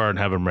them in the car, and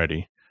have them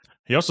ready.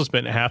 He also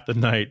spent half the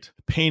night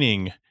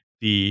painting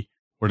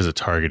what is a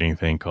targeting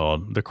thing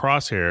called? The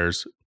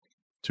crosshairs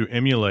to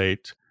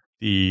emulate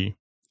the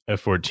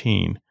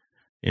F-14.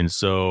 And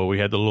so we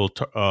had the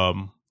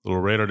little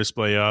radar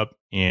display up,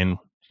 and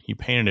he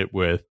painted it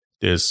with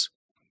this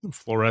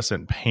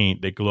fluorescent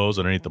paint that glows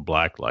underneath the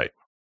black light.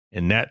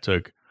 And that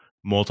took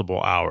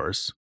multiple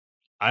hours.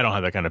 I don't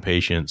have that kind of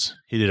patience.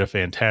 He did a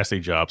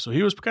fantastic job. So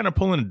he was kind of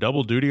pulling a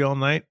double duty all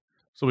night.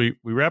 So we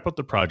wrap up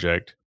the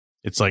project.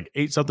 It's like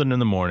 8 something in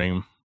the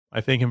morning.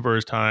 I thank him for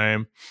his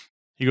time.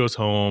 He goes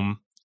home.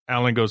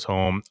 Alan goes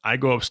home. I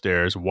go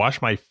upstairs,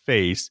 wash my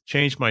face,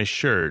 change my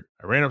shirt.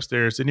 I ran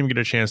upstairs, didn't even get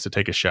a chance to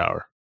take a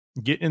shower.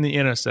 Get in the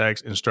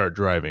NSX and start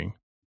driving.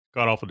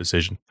 God awful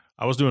decision.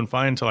 I was doing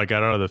fine until I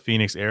got out of the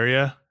Phoenix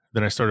area.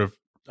 Then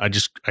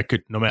I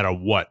could, no matter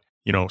what,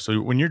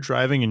 so when you're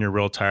driving and you're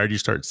real tired, you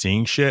start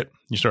seeing shit.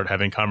 You start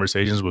having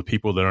conversations with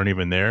people that aren't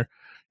even there.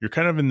 You're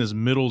kind of in this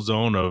middle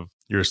zone of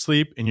you're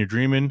asleep and you're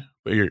dreaming,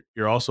 but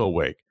you're also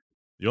awake.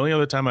 The only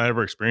other time I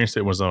ever experienced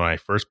it was when I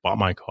first bought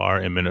my car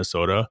in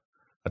Minnesota.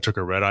 I took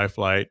a red-eye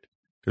flight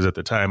because at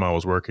the time I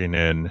was working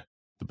in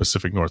the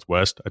Pacific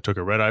Northwest. I took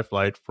a red-eye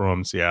flight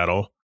from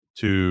Seattle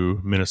to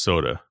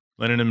Minnesota.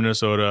 Landed in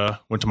Minnesota,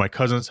 went to my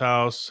cousin's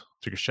house,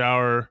 took a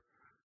shower.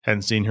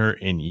 Hadn't seen her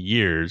in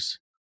years.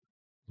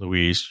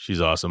 Louise,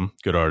 she's awesome,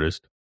 good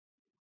artist.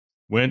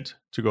 Went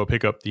to go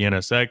pick up the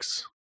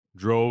NSX,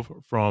 drove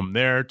from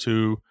there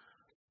to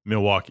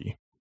Milwaukee.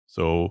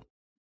 So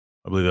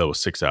I believe that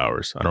was 6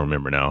 hours. I don't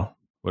remember now.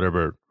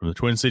 Whatever, from the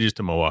Twin Cities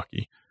to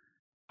Milwaukee.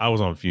 I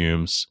was on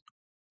fumes.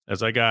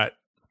 As I got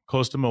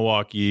close to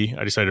Milwaukee,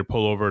 I decided to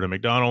pull over to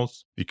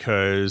McDonald's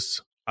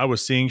because I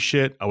was seeing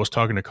shit. I was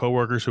talking to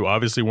coworkers who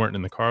obviously weren't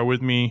in the car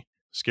with me.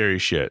 Scary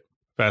shit.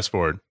 Fast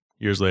forward,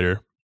 years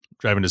later,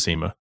 driving to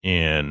SEMA,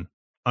 and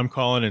I'm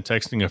calling and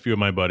texting a few of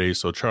my buddies.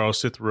 So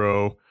Charles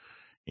Cithrow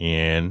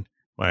and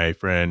my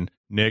friend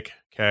Nick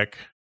Keck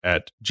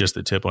at Just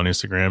the Tip on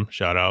Instagram,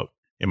 shout out,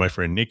 and my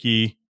friend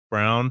Nikki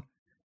Brown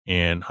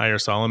and Higher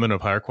Solomon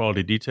of Higher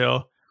Quality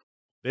Detail.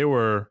 They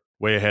were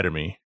way ahead of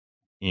me.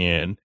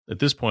 And at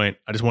this point,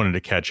 I just wanted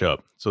to catch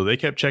up. So they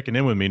kept checking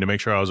in with me to make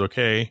sure I was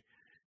okay.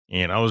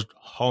 And I was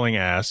hauling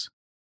ass,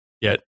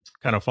 yet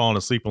kind of falling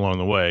asleep along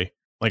the way.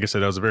 Like I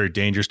said, that was a very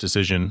dangerous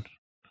decision.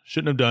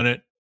 Shouldn't have done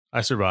it.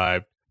 I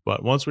survived.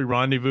 But once we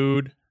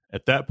rendezvoused,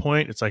 at that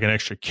point, it's like an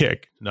extra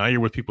kick. Now you're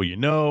with people you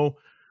know.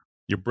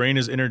 Your brain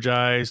is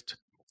energized.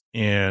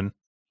 And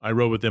I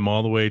rode with them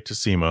all the way to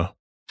SEMA.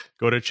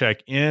 Go to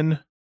check in.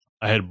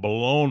 I had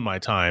blown my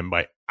time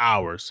by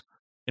hours.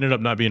 Ended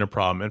up not being a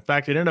problem. In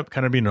fact, it ended up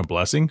kind of being a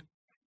blessing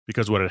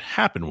because what had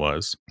happened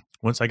was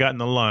once I got in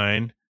the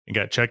line and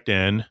got checked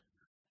in,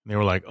 they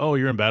were like, "Oh,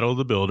 you're in Battle of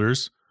the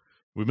Builders.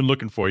 We've been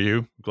looking for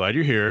you. Glad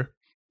you're here."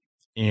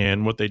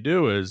 And what they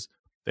do is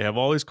they have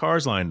all these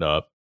cars lined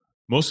up.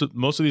 Most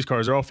of these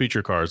cars are all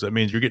feature cars. That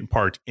means you're getting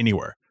parked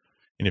anywhere.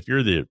 And if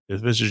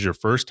this is your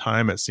first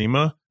time at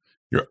SEMA,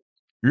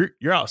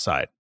 you're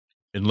outside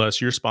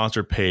unless your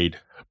sponsor paid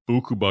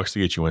buku bucks to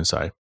get you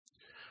inside.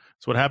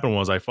 So what happened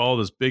was I followed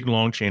this big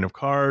long chain of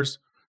cars.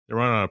 They're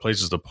running out of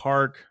places to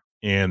park,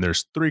 and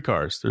there's 3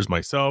 cars. There's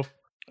myself,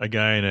 a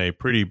guy in a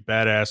pretty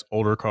badass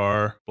older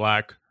car,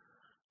 black.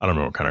 I don't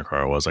know what kind of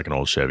car it was, like an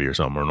old Chevy or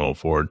something, or an old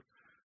Ford.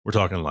 We're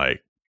talking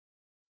like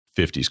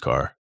 50s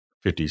car,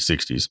 50s,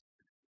 60s,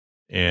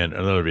 and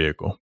another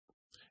vehicle.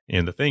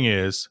 And the thing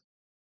is,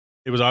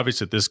 it was obvious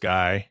that this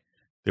guy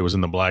that was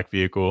in the black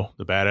vehicle,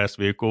 the badass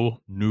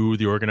vehicle, knew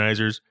the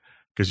organizers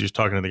because he was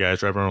talking to the guys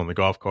driving around on the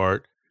golf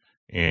cart.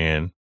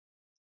 And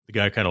the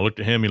guy kind of looked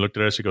at him. He looked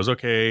at us. He goes,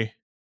 "Okay,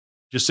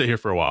 just sit here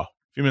for a while."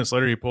 A few minutes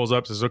later, he pulls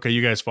up and says, "Okay,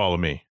 you guys follow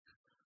me."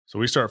 So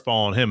we start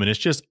following him, and it's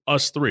just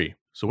us 3.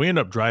 So we end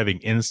up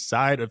driving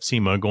inside of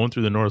SEMA, going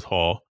through the North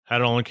Hall, had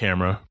it all on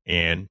camera,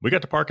 and we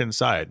got to park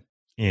inside.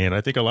 And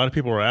I think a lot of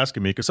people were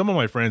asking me, because some of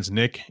my friends,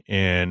 Nick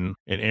and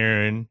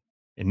Aaron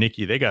and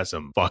Nikki, they got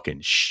some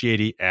fucking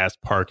shitty ass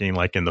parking,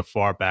 like in the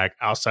far back,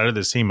 outside of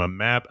the SEMA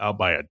map, out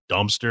by a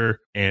dumpster.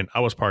 And I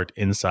was parked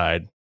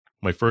inside.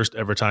 My first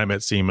ever time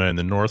at SEMA in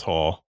the North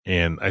Hall,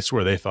 and I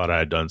swear they thought I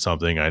had done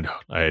something. I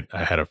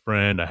had a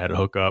friend, I had a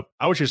hookup.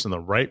 I was just in the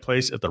right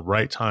place at the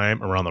right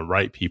time around the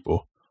right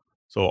people.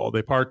 So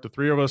they parked the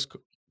 3 of us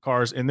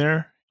cars in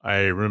there.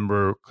 I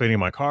remember cleaning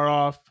my car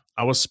off.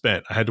 I was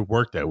spent. I had to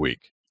work that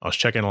week. I was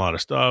checking a lot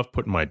of stuff,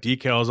 putting my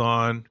decals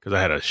on because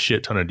I had a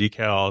shit ton of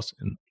decals.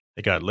 And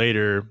it got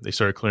later. They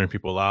started clearing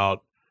people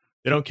out.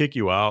 They don't kick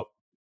you out,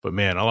 but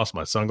man, I lost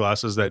my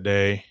sunglasses that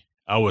day.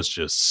 I was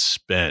just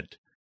spent.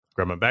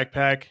 Grabbed my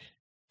backpack,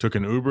 took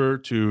an Uber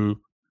to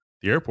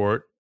the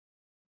airport,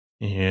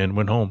 and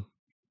went home.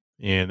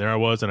 And there I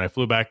was, and I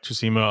flew back to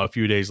SEMA a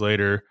few days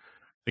later.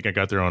 I think I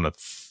got there on a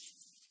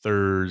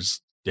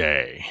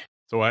Thursday.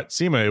 So at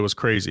SEMA, it was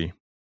crazy,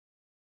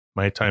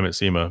 my time at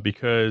SEMA,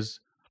 because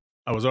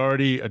I was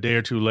already a day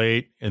or two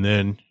late. And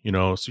then,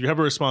 so you have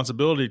a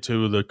responsibility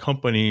to the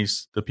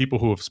companies, the people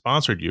who have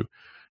sponsored you.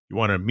 You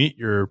want to meet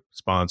your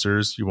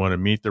sponsors. You want to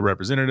meet the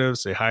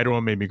representatives, say hi to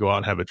them, maybe go out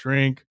and have a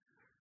drink.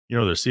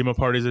 There's SEMA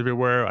parties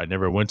everywhere. I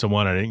never went to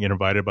one. I didn't get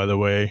invited, by the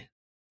way.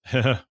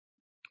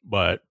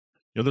 But,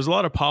 there's a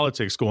lot of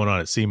politics going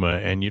on at SEMA,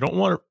 and you don't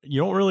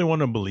really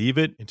want to believe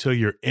it until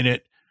you're in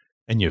it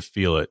and you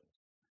feel it.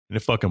 And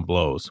it fucking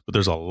blows. But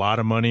there's a lot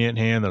of money at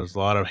hand. There's a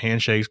lot of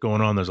handshakes going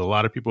on. There's a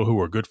lot of people who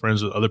are good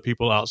friends with other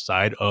people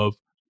outside of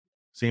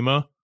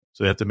SEMA.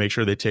 So they have to make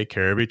sure they take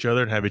care of each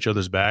other and have each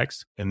other's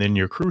backs. And then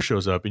your crew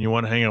shows up and you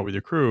want to hang out with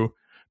your crew,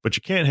 but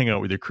you can't hang out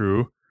with your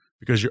crew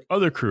because your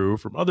other crew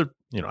from other,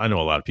 I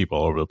know a lot of people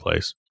all over the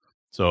place.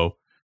 So,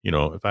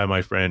 if I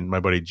have my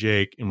buddy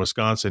Jake in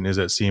Wisconsin is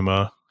at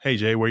SEMA, hey,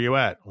 Jay, where you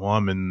at? Well,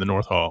 I'm in the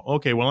North Hall.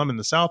 Okay, well, I'm in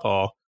the South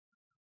Hall.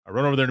 I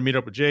run over there to meet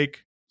up with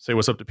Jake, say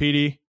what's up to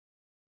Petey.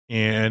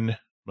 And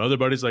my other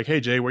buddy's like, hey,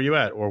 Jay, where you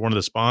at? Or one of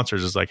the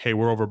sponsors is like, hey,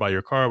 we're over by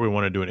your car. We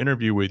want to do an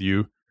interview with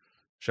you.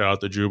 Shout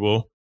out to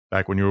Jubal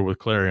back when you were with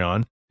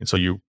Clarion. And so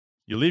you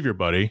leave your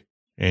buddy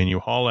and you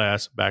haul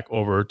ass back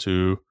over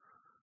to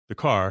the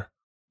car,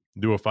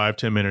 do a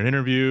 5-10 minute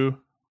interview.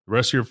 The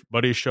rest of your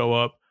buddies show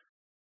up,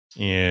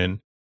 and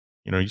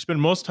you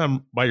spend most of the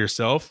time by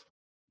yourself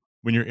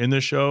when you're in the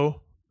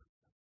show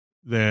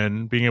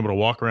than being able to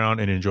walk around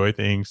and enjoy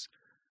things.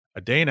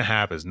 A day and a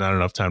half is not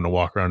enough time to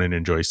walk around and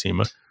enjoy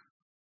SEMA.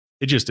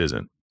 It just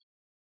isn't.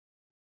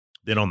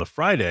 Then on the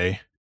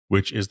Friday,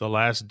 which is the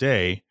last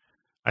day,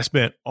 I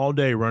spent all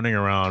day running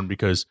around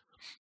because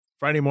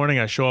Friday morning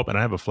I show up and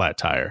I have a flat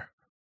tire.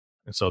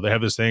 And so they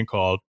have this thing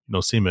called,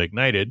 SEMA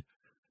Ignited,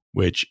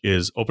 which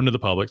is open to the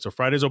public. So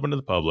Friday's open to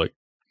the public.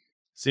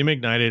 SEMA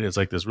Ignited is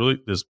like this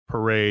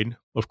parade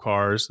of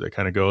cars that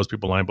kind of goes,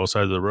 people line both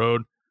sides of the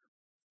road.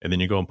 And then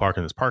you go and park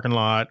in this parking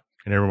lot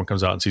and everyone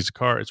comes out and sees the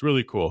car. It's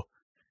really cool.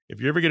 If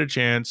you ever get a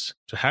chance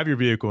to have your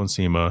vehicle in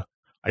SEMA,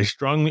 I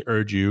strongly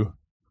urge you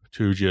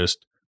to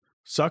just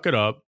suck it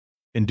up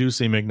and do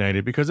SEMA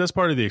Ignited because that's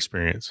part of the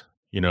experience.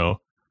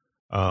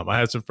 I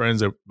had some friends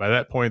that by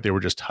that point, they were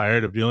just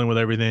tired of dealing with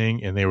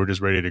everything and they were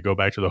just ready to go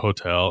back to the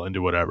hotel and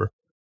do whatever.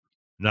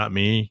 Not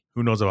me.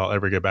 Who knows if I'll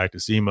ever get back to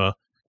SEMA.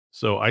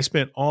 So I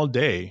spent all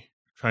day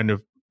trying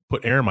to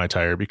put air in my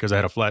tire because I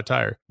had a flat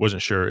tire.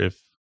 Wasn't sure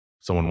if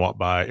someone walked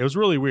by. It was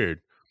really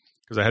weird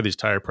because I had these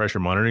tire pressure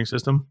monitoring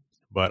system,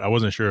 but I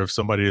wasn't sure if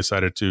somebody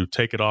decided to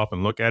take it off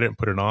and look at it and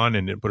put it on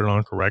and didn't put it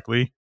on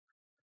correctly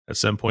at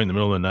some point in the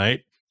middle of the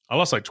night. I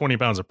lost like 20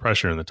 pounds of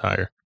pressure in the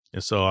tire.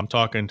 And so I'm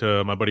talking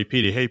to my buddy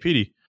Petey. Hey,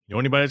 Petey,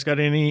 anybody that's got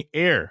any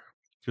air?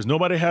 Because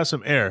nobody has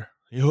some air.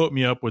 He hooked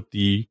me up with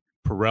the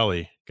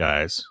Pirelli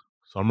guys.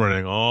 So I'm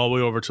running all the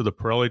way over to the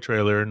Pirelli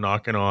trailer,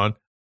 knocking on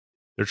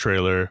their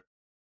trailer,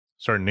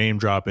 start name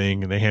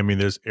dropping, and they hand me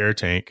this air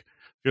tank.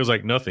 Feels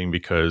like nothing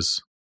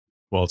because,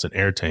 well, it's an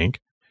air tank.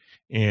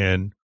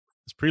 And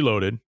it's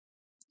preloaded.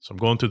 So I'm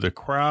going through the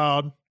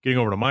crowd, getting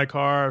over to my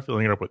car,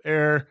 filling it up with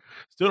air.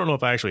 Still don't know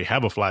if I actually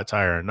have a flat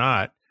tire or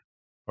not,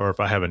 or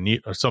if I have a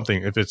need or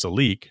something, if it's a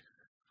leak.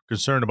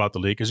 Concerned about the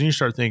leak. Because then you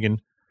start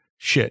thinking,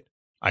 shit,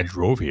 I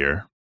drove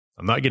here.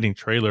 I'm not getting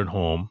trailered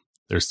home.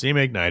 There's SEMA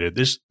Ignited.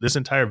 This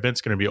entire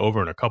event's going to be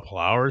over in a couple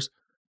hours.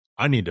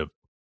 I need to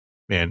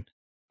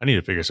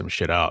figure some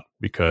shit out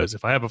because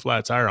if I have a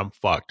flat tire, I'm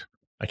fucked.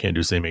 I can't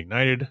do SEMA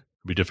Ignited.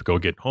 It'll be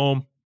difficult getting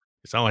home.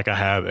 It's not like I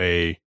have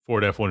a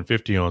Ford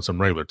F-150 on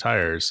some regular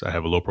tires. I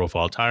have a low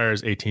profile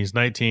tires, 18s,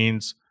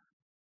 19s,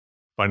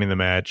 finding the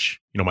match.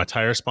 My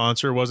tire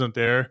sponsor wasn't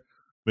there.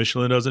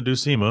 Michelin doesn't do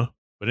SEMA.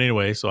 But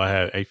anyway, so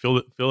I fill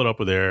it up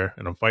with air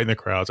and I'm fighting the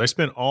crowds. I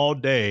spent all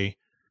day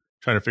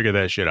trying to figure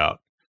that shit out.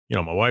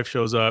 My wife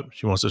shows up.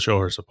 She wants to show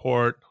her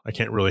support. I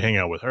can't really hang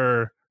out with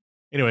her.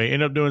 Anyway,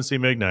 end up doing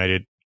SEMA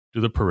Ignited, do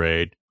the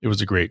parade. It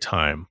was a great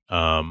time.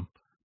 Have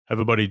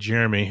a buddy,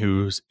 Jeremy,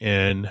 who's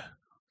in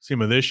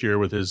SEMA this year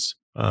with his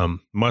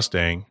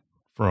Mustang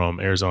from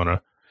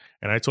Arizona.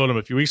 And I told him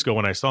a few weeks ago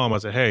when I saw him, I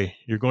said, hey,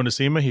 you're going to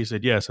SEMA? He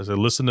said, yes. I said,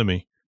 listen to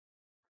me.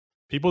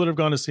 People that have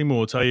gone to SEMA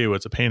will tell you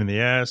it's a pain in the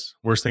ass,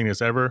 worst thing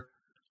that's ever.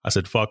 I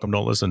said, fuck them,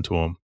 don't listen to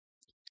them.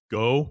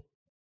 Go,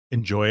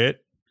 enjoy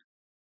it.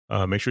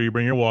 Make sure you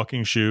bring your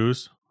walking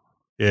shoes.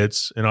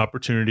 It's an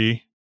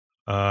opportunity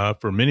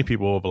for many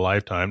people of a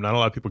lifetime. Not a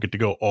lot of people get to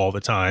go all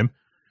the time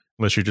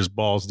unless you're just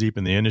balls deep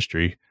in the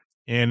industry.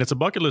 And it's a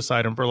bucket list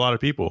item for a lot of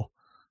people.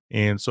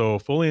 And so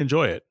fully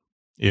enjoy it.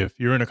 If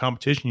you're in a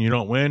competition, you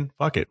don't win,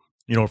 fuck it.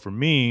 For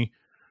me,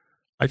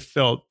 I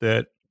felt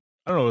that,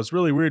 I don't know, it's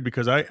really weird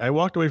because I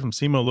walked away from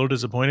SEMA a little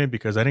disappointed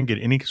because I didn't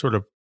get any sort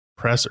of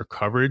press or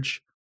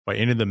coverage by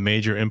any of the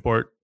major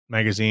import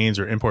magazines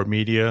or import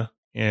media.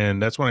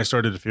 And that's when I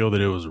started to feel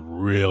that it was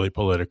really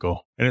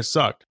political and it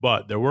sucked.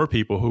 But there were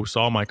people who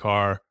saw my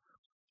car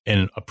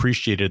and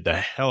appreciated the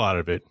hell out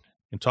of it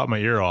and taught my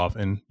ear off.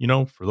 And,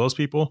 for those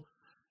people,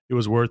 it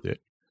was worth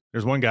it.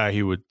 There's one guy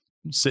who would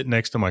sit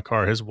next to my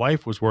car. His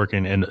wife was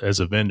working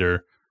as a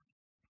vendor,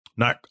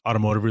 not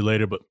automotive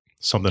related, but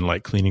something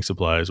like cleaning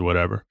supplies,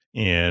 whatever.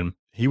 And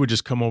he would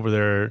just come over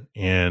there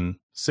and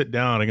sit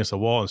down against the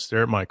wall and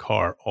stare at my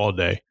car all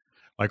day,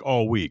 like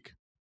all week.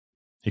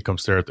 He'd come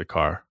stare at the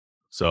car.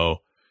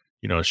 So,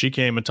 she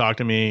came and talked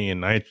to me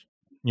and I,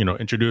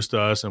 introduced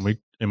us and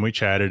we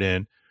chatted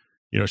and,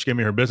 she gave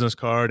me her business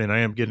card and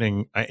I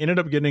ended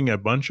up getting a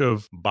bunch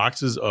of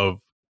boxes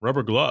of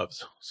rubber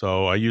gloves.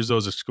 So I used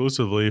those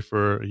exclusively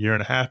for a year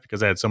and a half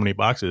because I had so many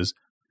boxes,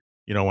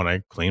 when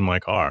I cleaned my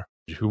car.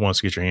 Who wants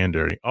to get your hand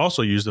dirty?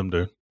 Also use them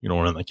to,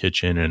 run in the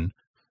kitchen and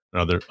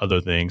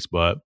other things.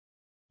 But,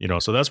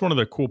 so that's one of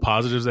the cool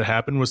positives that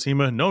happened with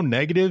SEMA. No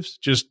negatives,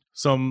 just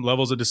some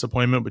levels of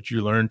disappointment, but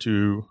you learn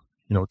to,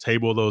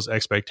 table those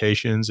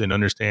expectations and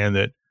understand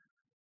that,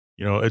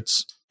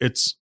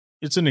 it's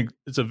it's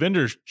a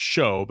vendor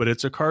show, but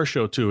it's a car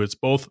show too. It's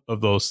both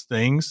of those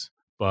things.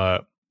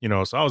 But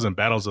so I was in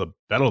Battle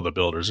of the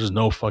Builders. There's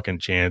no fucking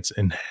chance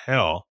in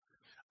hell.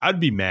 I'd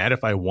be mad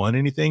if I won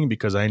anything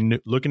because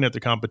looking at the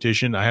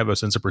competition, I have a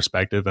sense of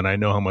perspective and I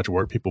know how much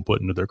work people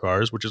put into their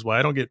cars, which is why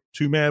I don't get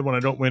too mad when I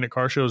don't win at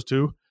car shows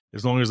too.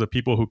 As long as the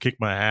people who kick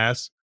my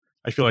ass,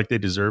 I feel like they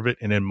deserve it.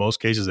 And in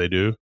most cases they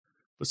do.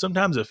 But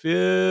sometimes it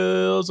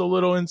feels a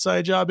little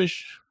inside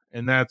jobish,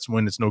 and that's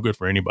when it's no good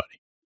for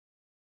anybody.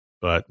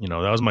 But, that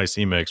was my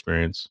SEMA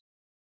experience.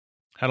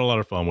 Had a lot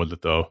of fun with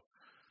it though.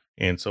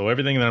 And so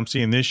everything that I'm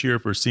seeing this year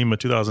for SEMA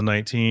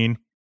 2019,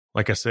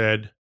 like I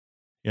said,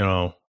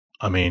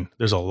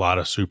 there's a lot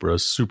of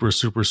Supras,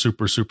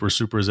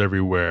 Supras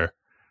everywhere.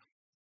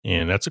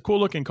 And that's a cool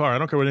looking car. I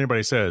don't care what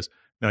anybody says.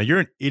 Now, you're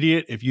an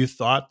idiot if you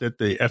thought that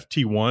the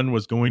FT1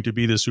 was going to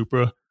be the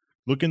Supra.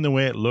 Looking the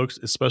way it looks,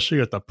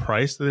 especially at the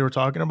price that they were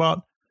talking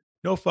about,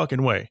 no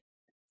fucking way.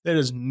 That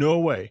is no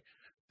way.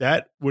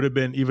 That would have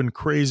been even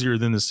crazier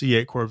than the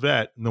C8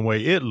 Corvette and the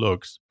way it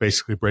looks,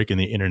 basically breaking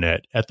the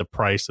internet at the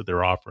price that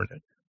they're offering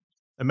it.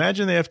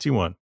 Imagine the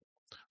FT1.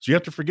 So you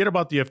have to forget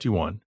about the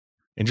FT1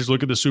 and just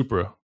look at the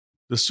Supra.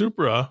 The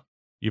Supra,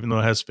 even though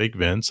it has fake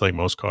vents like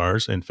most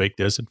cars and fake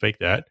this and fake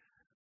that,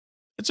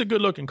 it's a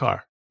good looking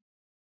car.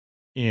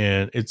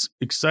 And it's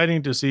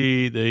exciting to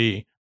see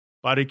the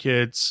body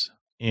kits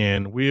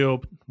and wheel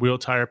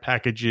tire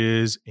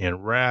packages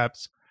and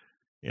wraps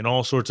and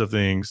all sorts of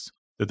things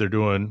that they're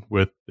doing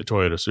with the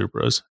Toyota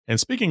Supras. And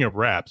speaking of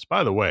wraps,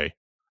 by the way,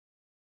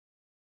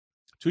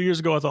 2 years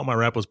ago, I thought my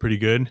wrap was pretty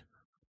good.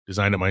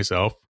 Designed it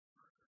myself.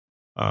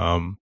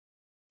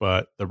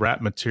 But the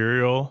wrap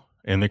material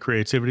and the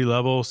creativity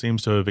level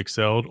seems to have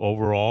excelled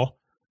overall.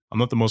 I'm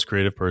not the most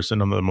creative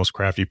person. I'm not the most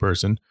crafty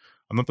person.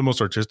 I'm not the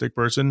most artistic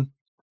person.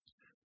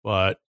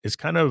 But it's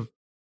kind of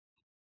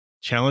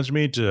challenged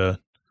me to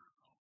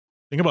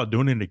think about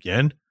doing it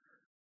again,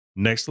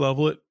 next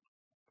level it,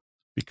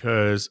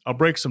 because I'll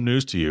break some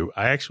news to you.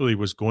 I actually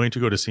was going to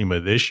go to SEMA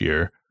this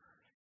year,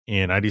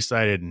 and I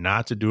decided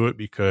not to do it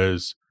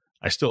because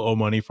I still owe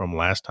money from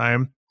last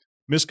time.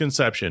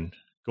 Misconception,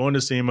 going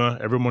to SEMA,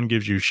 everyone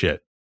gives you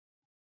shit.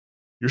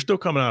 You're still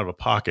coming out of a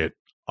pocket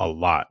a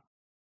lot.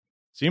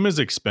 SEMA is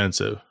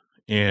expensive,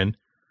 and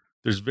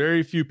there's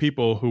very few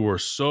people who are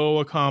so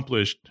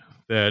accomplished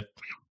that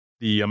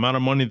the amount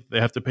of money that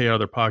they have to pay out of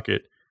their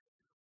pocket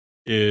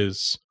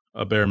is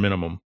a bare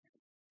minimum.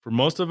 For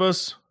most of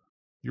us,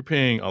 you're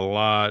paying a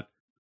lot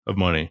of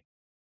money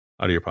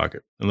out of your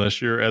pocket,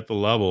 unless you're at the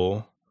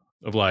level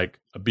of like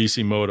a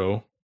BC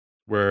Moto,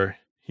 where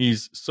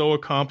he's so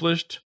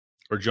accomplished,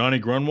 or Johnny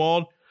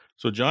Grunwald.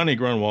 So Johnny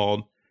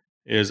Grunwald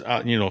is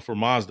out, for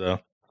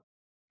Mazda.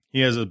 He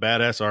has a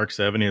badass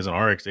RX-7. He has an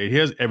RX-8. He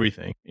has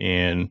everything.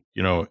 And,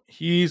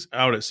 he's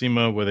out at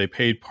SEMA with a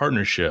paid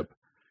partnership.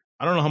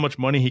 I don't know how much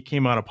money he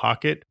came out of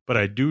pocket, but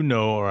I do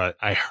know, or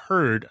I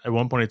heard at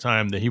one point in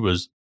time that he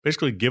was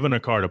basically given a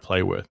car to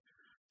play with.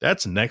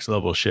 That's next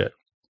level shit.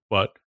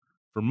 But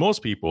for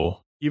most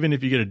people, even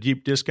if you get a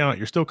deep discount,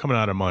 you're still coming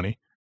out of money.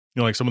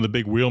 Like some of the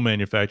big wheel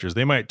manufacturers,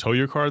 they might tow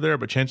your car there,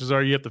 but chances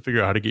are you have to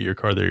figure out how to get your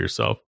car there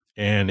yourself.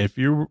 And if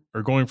you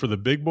are going for the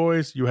big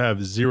boys, you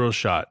have zero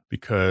shot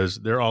because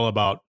they're all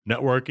about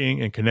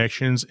networking and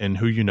connections and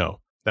who you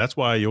know. That's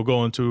why you'll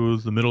go into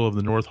the middle of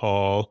the North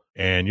Hall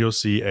and you'll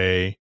see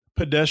a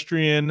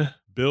pedestrian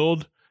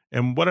build.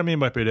 And what I mean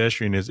by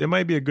pedestrian is it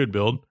might be a good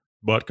build,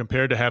 but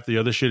compared to half the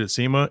other shit at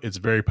SEMA, it's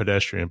very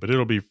pedestrian. But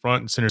it'll be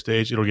front and center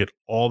stage. It'll get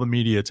all the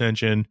media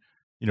attention.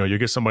 You'll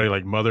get somebody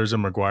like Mothers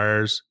and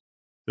McGuire's.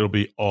 It'll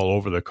be all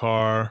over the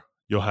car.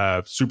 You'll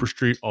have Super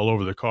Street all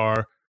over the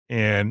car.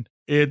 And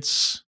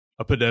it's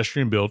a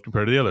pedestrian build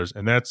compared to the others.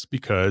 And that's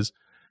because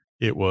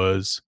it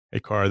was a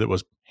car that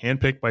was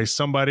handpicked by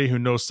somebody who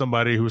knows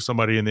somebody who's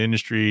somebody in the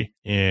industry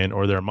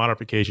or their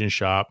modification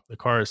shop. The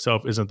car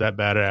itself isn't that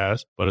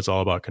badass, but it's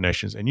all about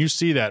connections. And you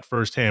see that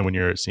firsthand when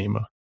you're at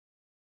SEMA.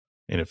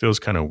 And it feels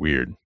kind of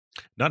weird.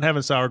 Not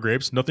having sour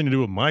grapes, nothing to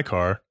do with my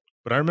car.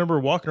 But I remember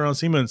walking around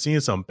SEMA and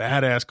seeing some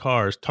badass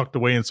cars tucked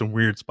away in some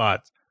weird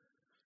spots.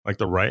 Like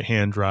the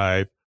right-hand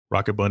drive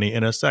Rocket Bunny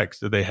NSX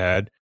that they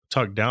had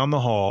tucked down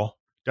the hall,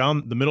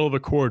 down the middle of a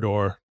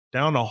corridor,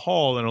 down a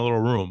hall in a little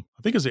room.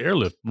 I think it's the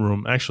airlift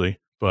room, actually.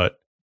 But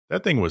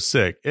that thing was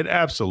sick. It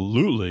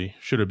absolutely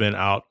should have been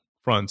out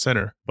front and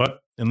center.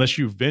 But unless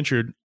you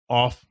ventured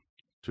off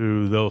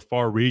to the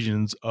far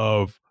regions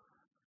of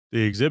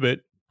the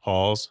exhibit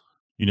halls,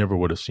 you never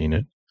would have seen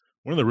it.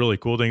 One of the really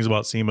cool things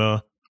about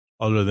SEMA,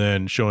 other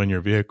than showing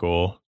your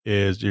vehicle,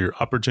 is your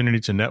opportunity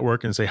to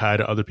network and say hi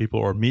to other people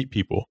or meet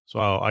people. So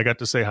I got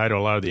to say hi to a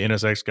lot of the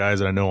NSX guys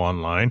that I know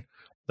online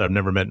that I've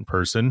never met in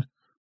person.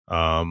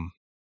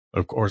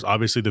 Of course,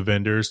 obviously the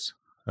vendors.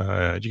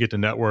 You get to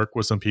network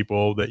with some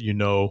people that you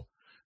know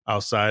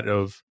outside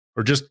of,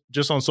 or just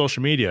on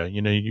social media.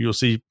 You'll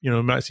see,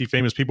 you might see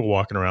famous people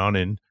walking around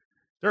and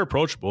they're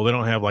approachable. They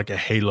don't have like a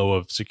halo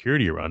of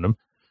security around them.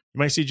 You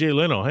might see Jay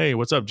Leno. Hey,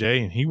 what's up,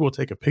 Jay? And he will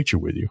take a picture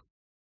with you.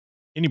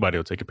 Anybody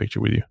will take a picture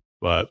with you.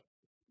 But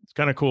it's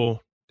kind of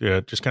cool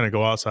to just kind of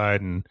go outside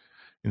and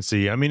and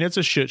see. I mean, it's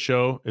a shit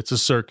show. It's a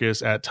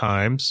circus at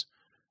times.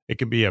 It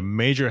can be a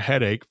major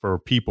headache for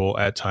people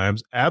at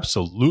times.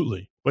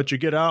 Absolutely. But you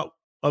get out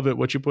of it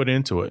what you put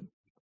into it.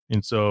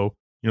 And so,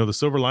 the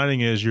silver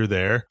lining is you're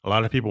there. A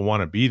lot of people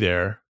want to be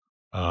there.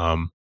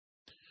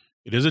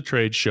 It is a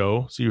trade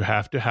show, so you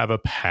have to have a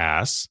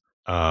pass,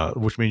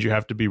 which means you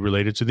have to be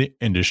related to the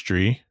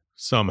industry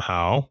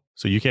somehow.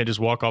 So you can't just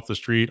walk off the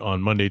street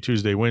on Monday,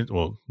 Tuesday, Wednesday.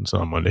 Well, it's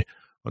not Monday.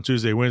 On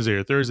Tuesday, Wednesday,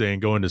 or Thursday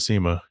and go into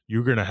SEMA.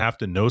 You're going to have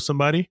to know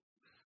somebody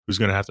who's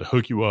going to have to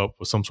hook you up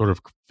with some sort of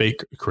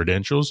fake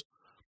credentials,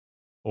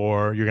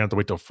 or you're going to have to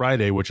wait till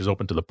Friday, which is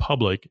open to the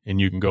public,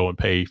 and you can go and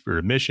pay for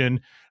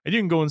admission, and you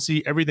can go and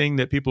see everything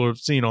that people have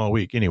seen all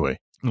week anyway,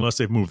 unless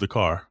they've moved the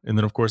car. And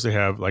then, of course, they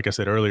have, like I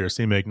said earlier,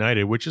 SEMA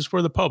Ignited, which is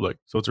for the public.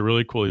 So it's a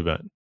really cool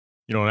event.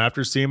 And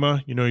after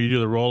SEMA, you do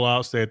the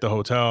rollout, stay at the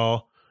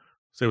hotel,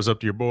 say what's up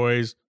to your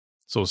boys.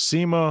 So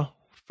SEMA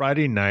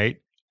Friday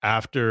night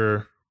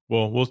after,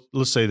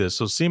 let's say this.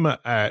 So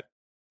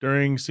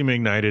during SEMA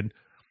Ignited,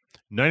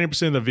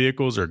 90% of the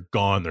vehicles are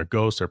gone. They're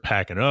ghosts. They're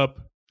packing up.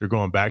 They're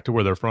going back to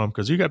where they're from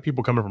because you got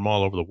people coming from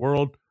all over the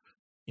world.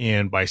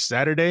 And by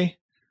Saturday,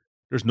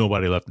 there's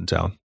nobody left in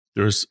town.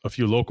 There's a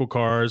few local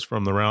cars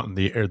from around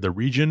the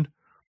region.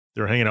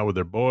 They're hanging out with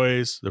their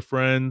boys, their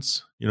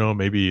friends,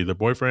 maybe the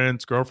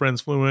boyfriends,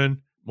 girlfriends flew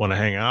in, want to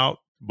hang out.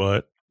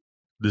 But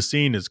the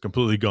scene is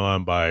completely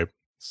gone by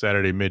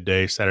Saturday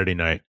midday, Saturday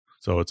night.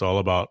 So it's all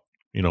about,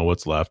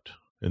 what's left.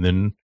 And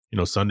then,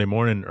 Sunday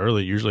morning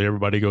early, usually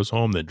everybody goes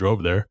home that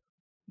drove there.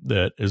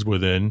 That is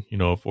within,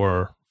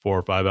 4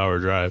 or 5 hour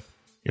drive,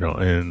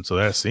 and so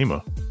that's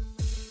SEMA.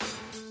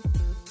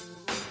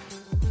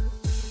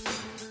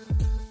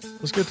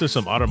 Let's get to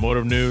some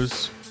automotive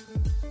news.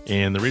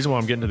 And the reason why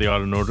I'm getting to the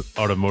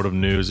automotive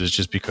news is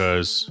just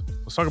because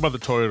let's talk about the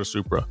Toyota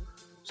Supra.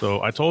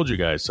 So I told you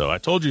guys so. I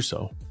told you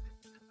so.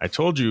 I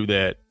told you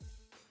that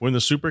when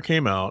the Supra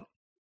came out,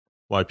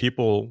 while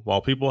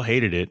people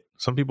hated it,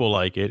 some people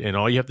like it, and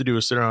all you have to do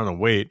is sit around and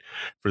wait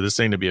for this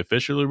thing to be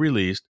officially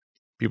released.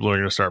 People are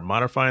going to start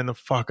modifying the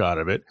fuck out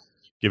of it.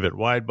 Give it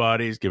wide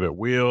bodies, give it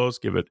wheels,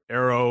 give it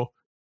aero,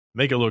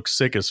 make it look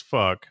sick as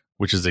fuck,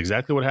 which is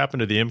exactly what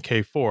happened to the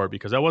MK4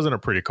 because that wasn't a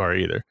pretty car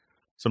either.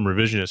 Some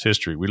revisionist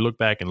history. We look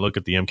back and look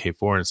at the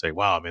MK4 and say,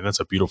 wow, man, that's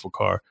a beautiful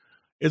car.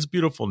 It's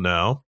beautiful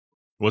now.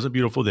 It wasn't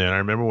beautiful then. I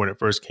remember when it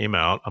first came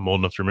out. I'm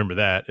old enough to remember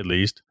that, at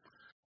least.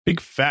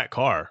 Big fat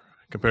car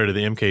compared to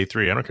the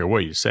MK3. I don't care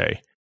what you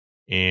say.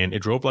 And it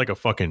drove like a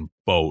fucking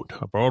boat.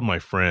 I borrowed my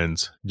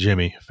friend's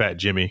Fat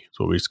Jimmy, is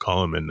what we used to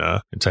call him in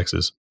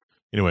Texas.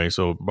 Anyway,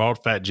 so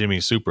borrowed Fat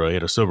Jimmy's Supra. He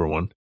had a silver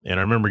one. And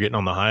I remember getting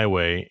on the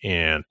highway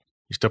and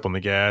you step on the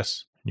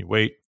gas, and you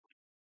wait,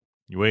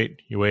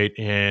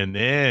 and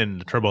then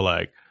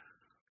the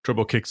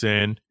turbo kicks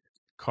in,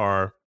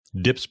 car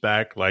dips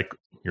back like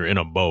you're in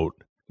a boat.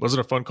 Was it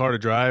a fun car to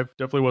drive?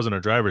 Definitely wasn't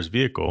a driver's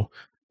vehicle.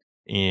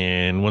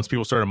 And once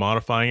people started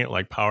modifying it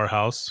like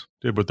Powerhouse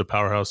did with the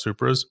Powerhouse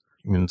Supras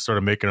and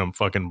started making them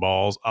fucking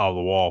balls out of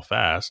the wall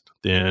fast,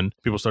 then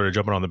people started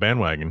jumping on the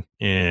bandwagon.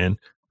 And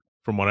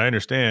from what I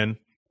understand,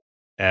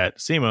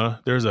 at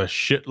SEMA, there's a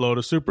shitload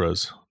of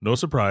Supras. No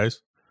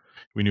surprise.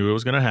 We knew it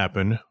was going to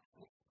happen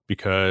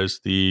because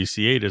the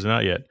C8 isn't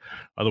out yet.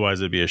 Otherwise,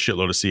 there'd be a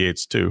shitload of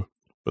C8s too.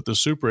 But the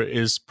Supra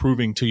is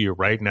proving to you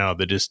right now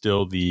that it's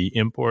still the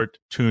import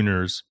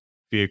tuner's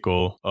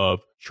vehicle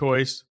of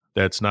choice.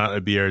 That's not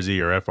a BRZ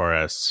or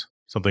FRS,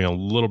 something a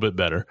little bit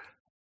better.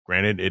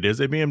 Granted, it is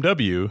a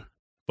BMW,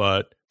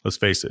 but let's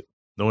face it,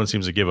 no one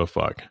seems to give a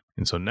fuck.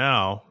 And so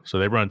now,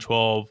 they run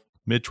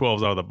mid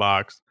 12s out of the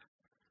box.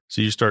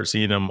 So you start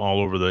seeing them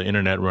all over the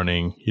internet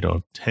running,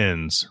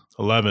 10s,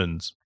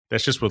 11s.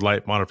 That's just with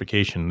light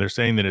modification. They're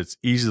saying that it's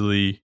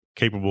easily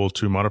capable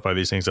to modify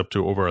these things up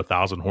to over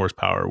 1,000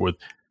 horsepower with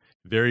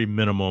very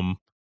minimum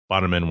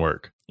bottom end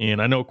work.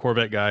 And I know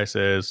Corvette guy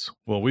says,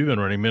 well, we've been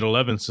running mid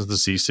 11s since the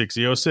C6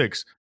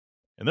 E06.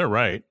 And they're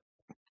right.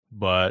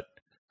 But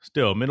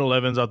still, mid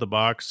 11s out the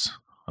box.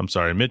 I'm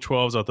sorry, mid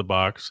 12s out the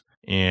box.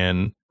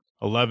 And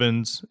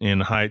 11s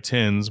and high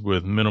 10s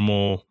with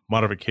minimal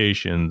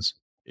modifications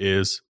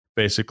is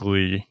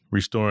basically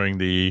restoring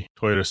the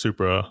Toyota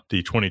Supra,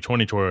 the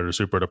 2020 Toyota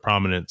Supra, to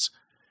prominence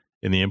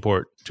in the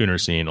import tuner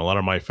scene. A lot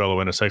of my fellow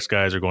NSX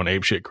guys are going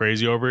apeshit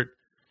crazy over it.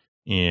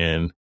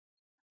 And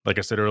like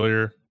I said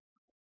earlier,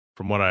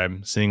 from what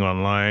I'm seeing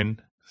online,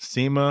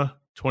 SEMA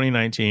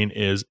 2019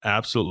 is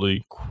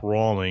absolutely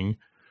crawling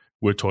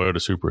with Toyota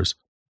Supras.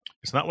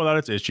 It's not without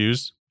its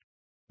issues.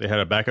 They had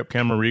a backup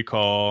camera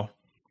recall.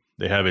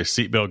 They have a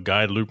seatbelt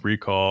guide loop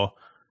recall.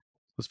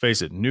 Let's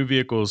face it, new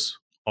vehicles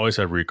always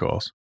have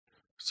recalls.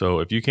 So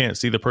if you can't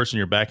see the person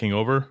you're backing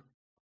over,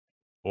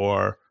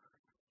 or,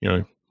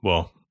 you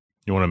want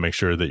to make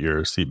sure that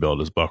your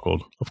seatbelt is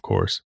buckled, of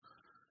course.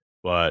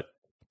 But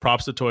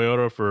props to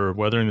Toyota for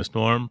weathering the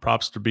storm.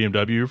 Props to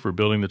BMW for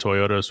building the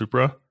Toyota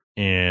Supra.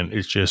 And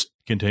it just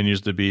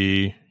continues to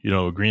be,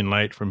 a green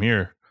light from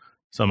here.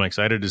 So I'm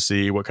excited to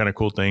see what kind of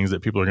cool things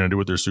that people are going to do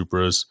with their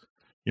Supras.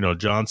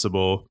 John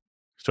Sybil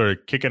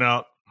started kicking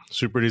out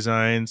Supra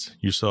designs.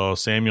 You saw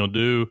Samuel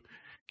Du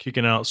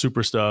kicking out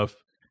super stuff,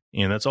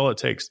 and that's all it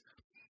takes.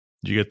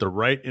 You get the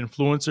right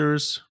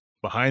influencers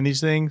behind these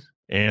things,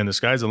 and the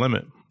sky's the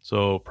limit.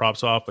 So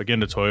props off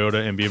again to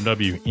Toyota and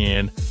BMW,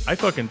 and I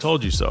fucking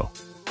told you so.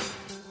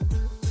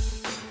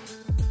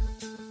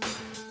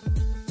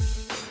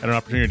 Had an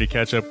opportunity to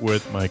catch up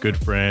with my good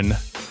friend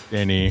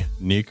Danny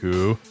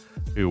Nikkhoo,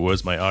 who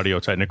was my audio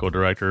technical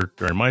director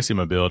during my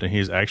SEMA build, and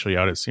he's actually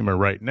out at SEMA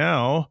right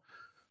now.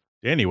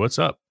 Danny, what's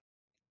up?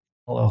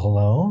 Hello,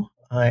 hello.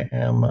 I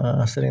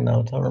am sitting in the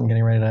hotel room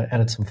getting ready to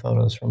edit some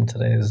photos from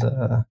today's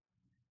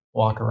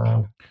walk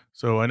around.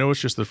 So I know it's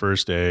just the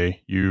first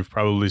day. You've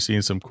probably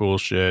seen some cool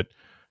shit.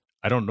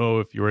 I don't know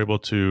if you were able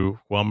to,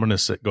 well, I'm going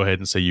to go ahead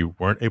and say you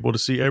weren't able to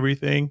see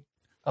everything.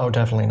 Oh,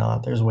 definitely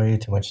not. There's way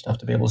too much stuff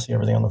to be able to see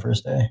everything on the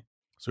first day.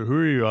 So who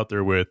are you out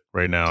there with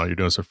right now? You're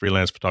doing some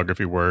freelance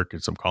photography work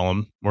and some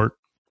column work?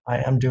 I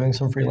am doing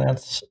some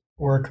freelance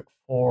work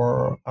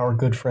for our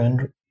good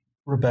friend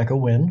Rebecca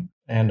Wynn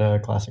and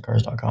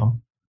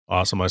ClassicCars.com.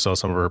 Awesome. I saw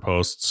some of her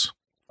posts.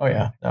 Oh,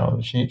 yeah. No,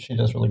 she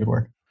does really good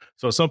work.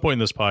 So at some point in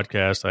this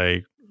podcast,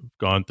 I've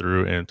gone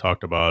through and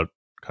talked about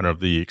kind of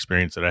the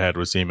experience that I had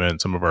with SEMA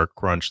and some of our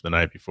crunch the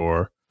night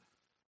before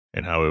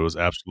and how it was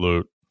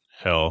absolute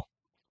hell.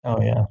 Oh,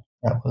 yeah.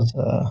 That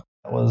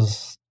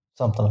was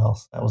something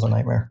else. That was a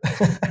nightmare.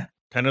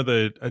 Kind of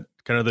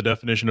the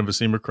definition of a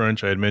SEMA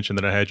crunch. I had mentioned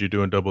that I had you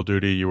doing double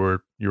duty. You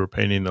were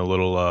painting the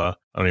little I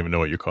don't even know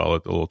what you call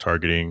it, the little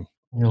targeting.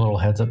 Your little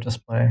heads-up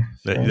display.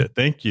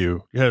 Thank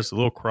you. Yes, the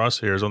little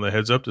crosshairs on the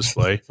heads-up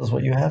display. This is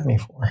what you have me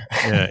for.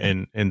 Yeah,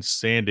 and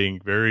sanding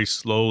very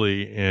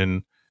slowly.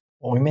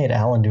 Well, we made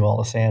Alan do all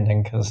the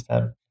sanding because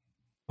that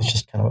was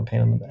just kind of a pain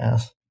in the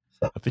ass.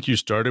 So. I think you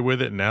started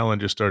with it, and Alan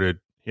just started.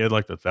 He had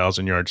like the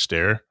 1,000-yard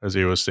stare as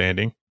he was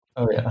sanding.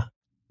 Oh yeah.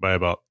 By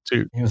about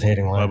 2. He was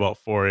hating life. By about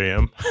 4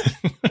 a.m.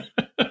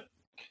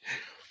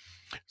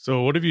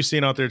 So, what have you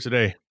seen out there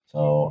today?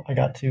 So I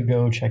got to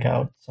go check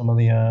out some of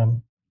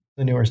the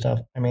newer stuff.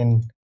 I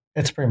mean,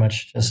 it's pretty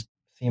much just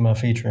SEMA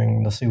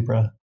featuring the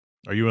Supra.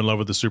 Are you in love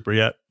with the Supra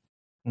yet?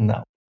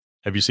 No.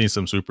 Have you seen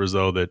some Supras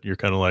though that you're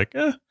kind of like,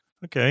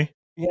 okay?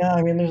 Yeah,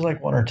 I mean, there's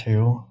like one or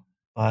two,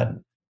 but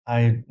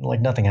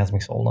nothing has me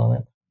sold on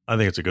it. I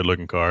think it's a good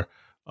looking car.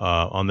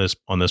 On this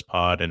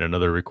pod and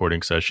another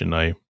recording session,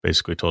 I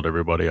basically told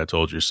everybody I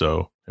told you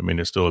so. I mean,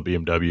 it's still a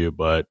BMW,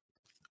 but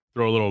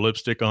throw a little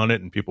lipstick on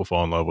it and people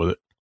fall in love with it.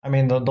 I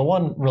mean, the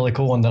one really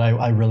cool one that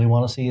I really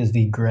want to see is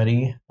the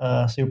Gretty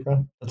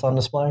Supra that's on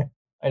display.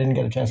 I didn't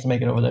get a chance to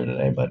make it over there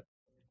today, but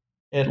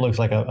it looks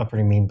like a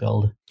pretty mean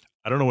build.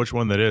 I don't know which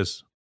one that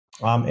is.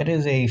 It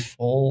is a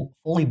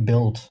fully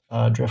built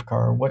drift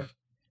car.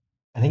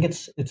 I think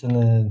it's in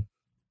the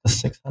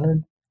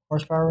 600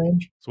 horsepower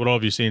range. So what all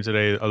have you seen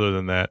today other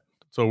than that?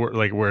 So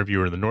where have you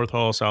were in the North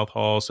Hall, South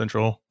Hall,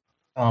 Central?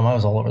 I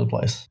was all over the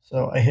place.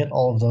 So I hit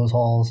all of those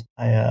halls.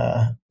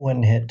 I went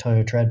and hit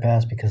Toyo Tread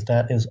Pass because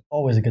that is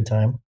always a good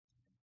time.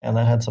 And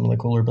that had some of the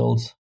cooler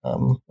builds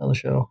on the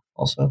show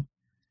also.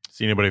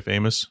 See anybody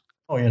famous?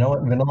 Oh, you know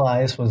what? Vanilla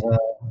Ice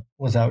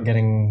was out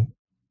getting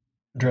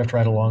drift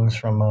ride-alongs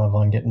from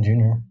Von Gittin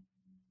Jr.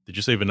 Did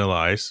you say Vanilla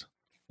Ice?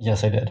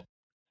 Yes, I did.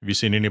 Have you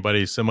seen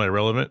anybody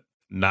semi-relevant,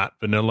 not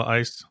Vanilla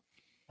Ice?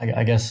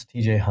 I guess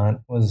TJ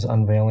Hunt was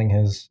unveiling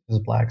his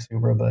black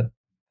Supra, but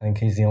I think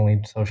he's the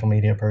only social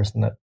media person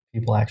that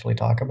people actually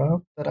talk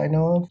about that I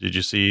know of. Did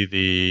you see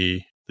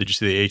the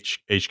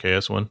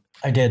HKS one?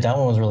 I did. That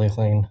one was really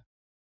clean.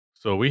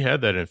 So we had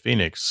that in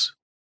Phoenix.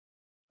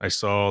 I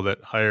saw that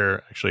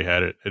Hire actually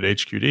had it at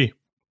HQD.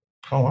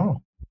 Oh,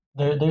 wow.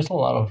 There's a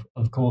lot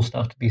of cool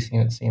stuff to be seen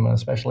at SEMA,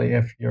 especially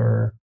if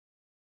you're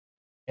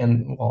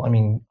in, well, I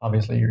mean,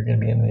 obviously you're going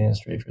to be in the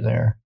industry if you're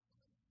there.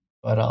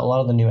 But a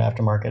lot of the new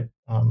aftermarket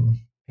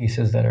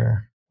pieces that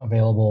are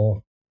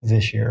available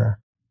this year,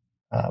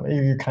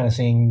 you're kind of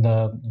seeing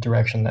the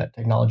direction that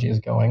technology is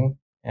going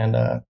and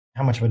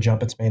how much of a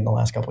jump it's made in the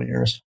last couple of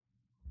years.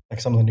 Like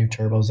some of the new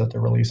turbos that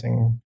they're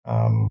releasing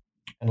and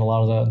a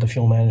lot of the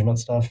fuel management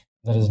stuff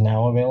that is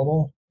now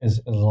available is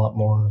a lot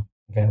more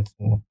advanced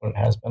than what it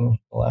has been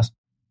the last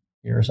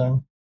year or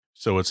so.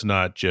 So it's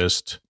not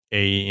just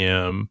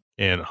AEM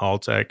and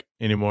Haltech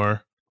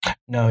anymore?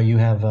 No, you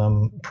have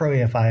Pro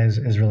EFI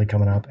is really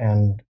coming up,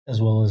 and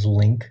as well as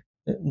Link.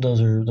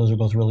 Those are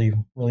both really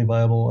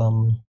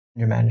viable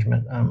new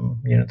management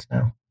units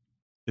now.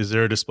 Is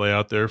there a display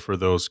out there for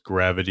those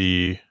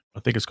gravity?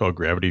 I think it's called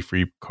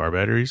gravity-free car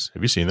batteries.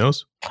 Have you seen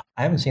those?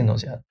 I haven't seen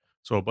those yet.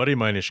 So a buddy of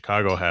mine in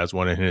Chicago has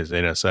one in his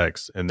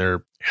NSX, and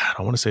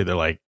I want to say they're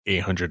like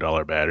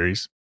 $800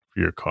 batteries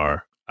for your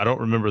car. I don't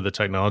remember the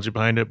technology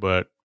behind it,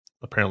 but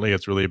apparently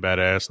it's really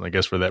badass, and I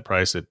guess for that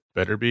price it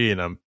better be.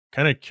 And I'm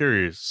kind of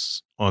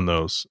curious on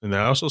those. And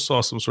I also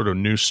saw some sort of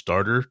new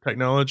starter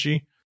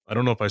technology. I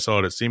don't know if I saw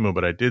it at SEMA,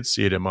 but I did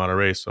see it in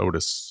Monterey. So I would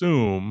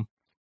assume,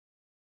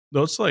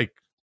 no, it's like,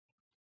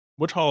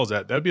 which hall is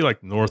that? That'd be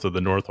like north of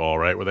the North Hall,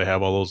 right? Where they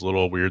have all those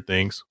little weird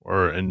things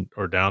or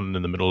down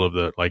in the middle of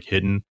the, like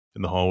hidden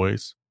in the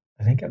hallways.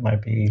 I think it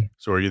might be.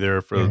 So are you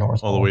there for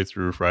all the way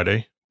through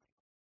Friday?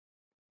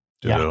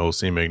 Did the whole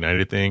SEMA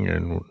Ignited thing?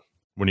 And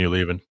When are you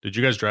leaving? Did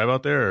you guys drive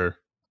out there? Or?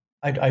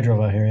 I drove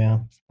out here, yeah.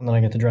 And then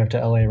I get to drive to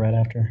LA right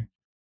after.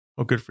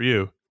 Oh, good for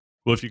you.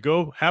 Well, if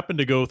you happen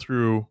to go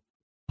through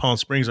Palm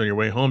Springs on your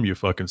way home, you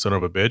fucking son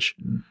of a bitch.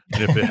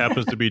 And if it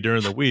happens to be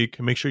during the week,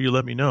 make sure you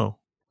let me know.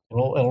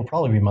 It'll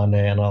probably be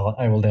Monday, and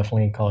I will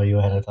definitely call you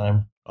ahead of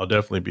time. I'll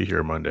definitely be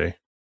here Monday.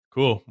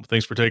 Cool. Well,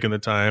 thanks for taking the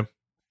time.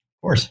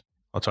 Of course.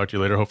 I'll talk to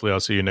you later. Hopefully I'll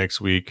see you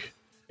next week.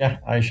 Yeah,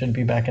 I should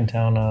be back in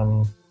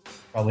town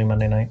probably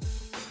Monday night.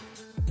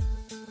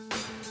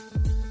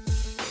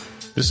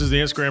 This is the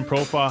Instagram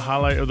profile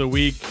highlight of the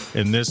week.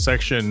 In this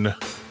section,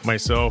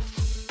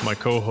 myself, my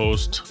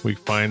co-host, we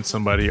find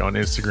somebody on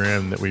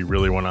Instagram that we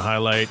really want to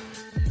highlight.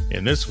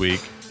 And this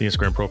week, the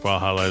Instagram profile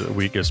highlight of the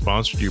week is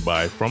sponsored to you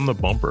by From the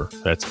Bumper.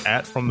 That's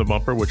at From the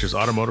Bumper, which is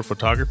automotive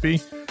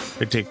photography.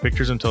 They take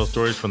pictures and tell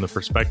stories from the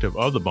perspective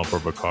of the bumper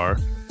of a car.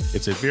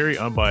 It's a very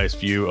unbiased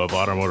view of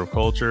automotive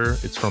culture.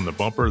 It's From the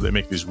Bumper. They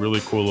make these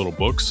really cool little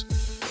books.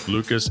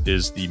 Lucas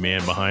is the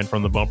man behind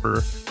From the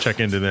Bumper. Check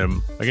into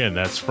them. Again,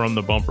 that's From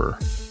the Bumper.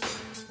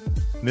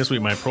 And this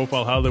week, my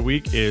profile highlight of the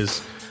week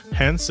is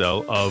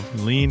Hansel of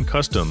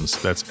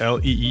Leencustoms. That's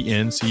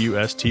Leencustoms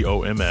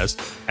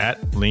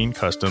at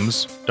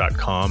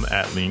leencustoms.com,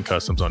 at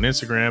Leencustoms on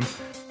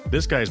Instagram.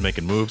 This guy's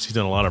making moves. He's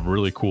done a lot of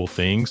really cool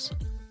things.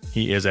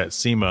 He is at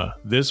SEMA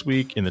this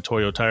week in the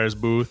Toyo Tires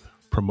booth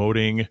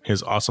promoting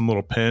his awesome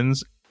little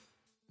pins.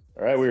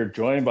 All right, we are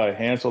joined by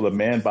Hansel, the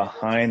man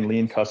behind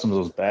Leencustoms,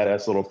 those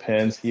badass little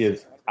pins. He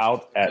is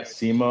out at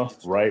SEMA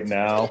right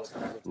now,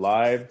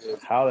 live.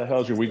 How the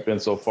hell's your week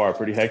been so far?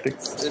 Pretty hectic?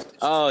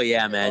 Oh,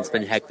 yeah, man. It's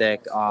been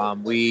hectic.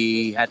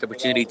 We had the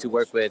opportunity to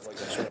work with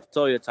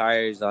Toyota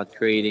Tires on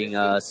creating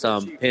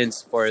some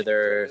pins for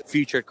their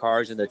featured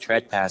cars in the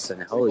tread pass.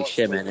 And holy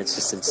shit, man, it's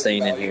just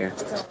insane in here.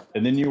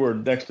 And then you were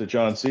next to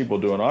John Siebel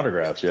doing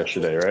autographs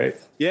yesterday, right?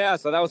 Yeah,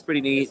 so that was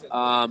pretty neat.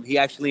 He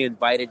actually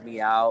invited me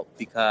out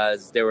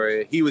because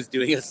he was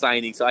doing a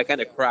signing, so I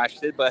kind of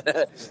crashed it,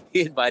 but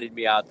he invited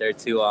me out there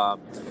to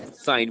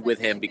sign with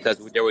him because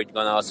they were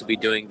going to also be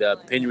doing the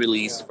pin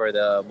release for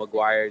the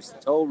Maguire's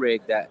tow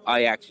rig that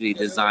I actually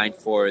designed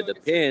for the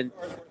pin,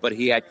 but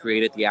he had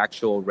created the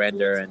actual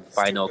render and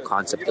final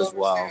concept as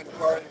well,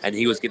 and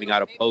he was giving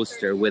out a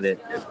poster with it.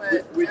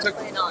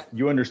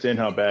 You understand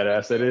how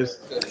badass that is?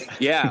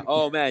 Yeah.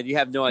 Oh, man, you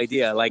have no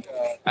idea. Like,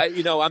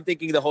 I'm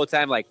thinking the whole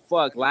time, like,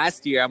 fuck,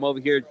 last year I'm over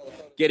here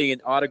getting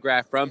an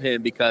autograph from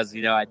him because,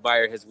 I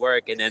admire his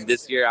work. And then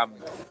this year I'm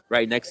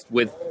right next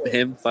with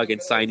him fucking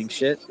signing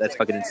shit. That's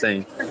fucking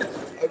insane.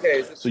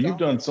 So you've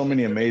done so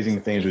many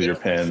amazing things with your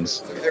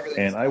pens,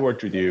 and I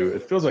worked with you.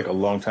 It feels like a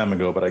long time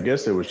ago, but I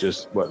guess it was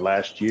just,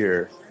 last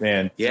year?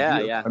 Man,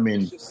 yeah. I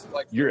mean,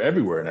 you're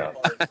everywhere now.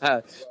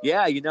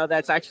 Yeah,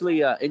 that's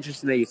actually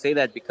interesting that you say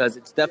that because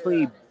it's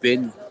definitely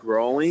been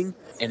growing,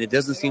 and it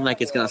doesn't seem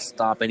like it's going to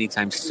stop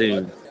anytime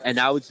soon. And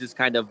I was just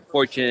kind of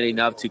fortunate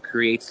enough to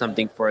create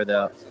something for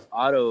the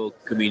auto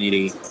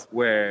community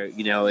where,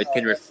 it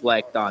can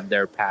reflect on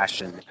their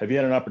passion. Have you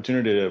had an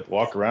opportunity to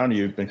walk around?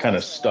 You've been kind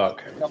of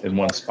stuck in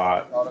one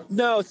spot.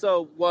 No,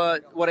 so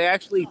what I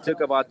actually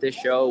took about this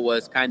show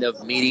was kind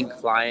of meeting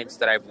clients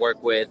that I've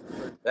worked with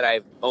that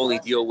I've only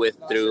deal with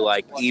through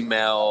like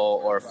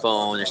email or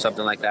phone or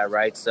something like that,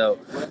 right? So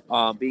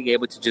being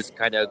able to just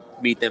kind of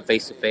meet them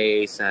face to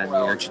face and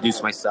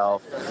introduce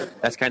myself,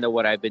 that's kind of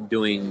what I've been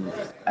doing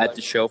at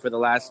the show for the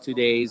last 2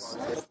 days.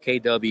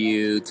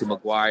 KW to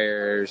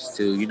Maguire's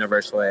to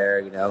Universal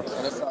Air,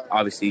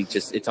 obviously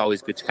just it's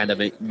always good to kind of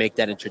make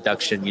that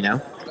introduction,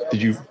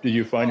 Did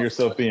you find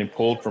yourself being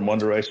pulled from one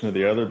direction to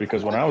the other?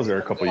 Because when I was there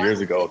a couple of years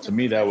ago, to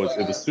me it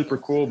was super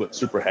cool but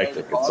super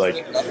hectic. It's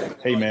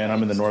like, hey man,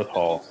 I'm in the North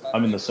Hall,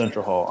 I'm in the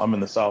Central Hall, I'm in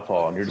the South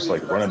Hall, and you're just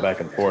like running back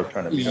and forth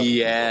trying to meet up.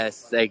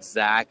 Yes,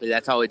 exactly.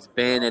 That's how it's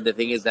been. And the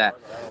thing is that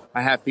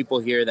I have people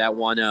here that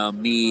want to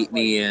meet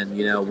me and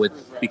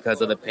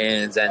because of the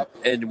pins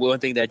and one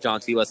thing that John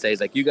Siwa says,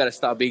 like, you got to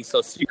stop being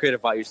so secret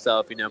about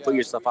yourself, put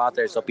yourself out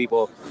there so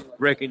people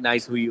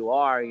recognize who you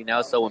are,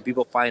 so when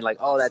people find like,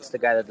 oh, that's the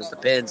guy that does the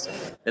pins,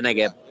 then I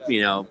get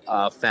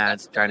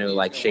fans trying to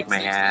like shake my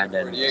hand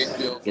and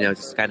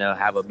just kind of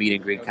have a meet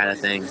and greet kind of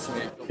thing.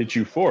 It's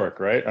euphoric,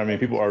 right? I mean,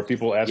 people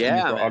asking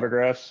you for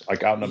autographs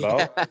like out and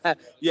about.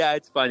 Yeah,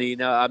 it's funny.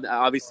 I'm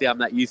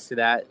not used to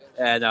that,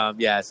 and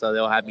so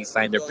they'll have me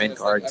sign their pin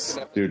cards.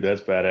 Dude,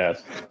 that's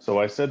badass. So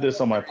I said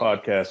this on my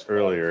podcast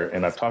earlier,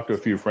 and I've talked to a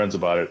few friends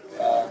about it.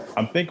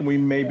 I'm thinking we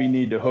maybe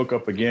need to hook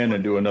up again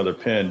and do another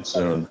pin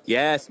soon.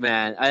 Yes,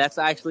 man.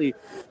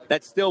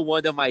 That's still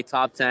one of my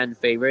top 10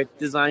 favorite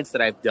designs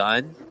that I've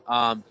done,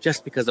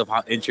 just because of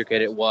how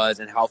intricate it was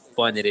and how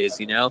fun it is,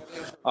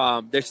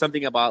 There's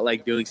something about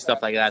like doing stuff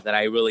like that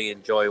I really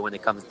enjoy when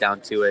it comes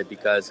down to it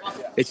because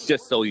it's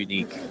just so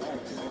unique.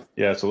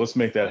 Yeah, so let's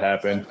make that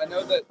happen.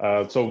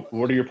 So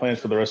what are your plans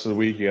for the rest of the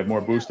week? You have more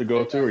booths to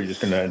go to, or are you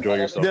just going to enjoy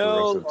yourself for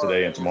the rest of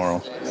today and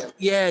tomorrow?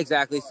 Yeah,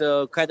 exactly.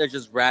 So kind of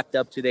just wrapped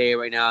up today.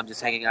 Right now I'm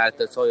just hanging out at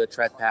the Toyota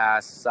Tread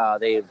Pass.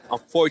 They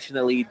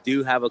unfortunately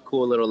do have a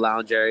cool little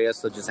lounge area,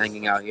 so just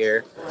hanging out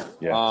here.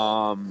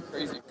 Yeah.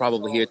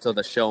 Probably here till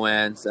the show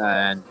ends.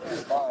 And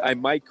I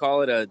might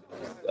call it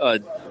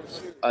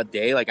a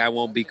day. Like I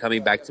won't be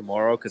coming back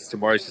tomorrow because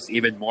tomorrow is just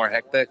even more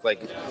hectic.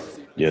 Like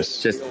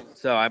Yes. just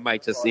so I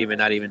might just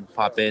not even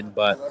pop in.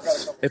 But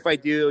if I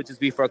do, it'll just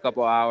be for a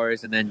couple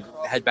hours and then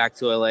head back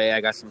to LA. I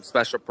got some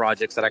special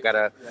projects that I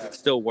gotta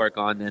still work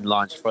on and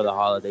launch for the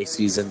holiday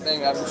season.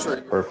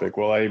 Perfect.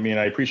 Well, I mean,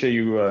 I appreciate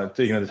you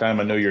taking the time.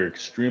 I know you're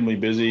extremely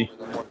busy.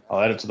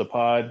 I'll add it to the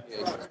pod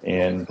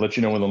and let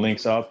you know when the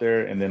link's out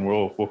there, and then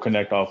we'll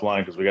connect offline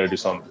because we got to do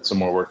some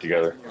more work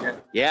together.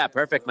 Yeah,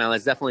 perfect, man.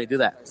 Let's definitely do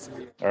that.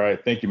 All right.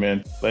 Thank you,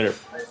 man. Later.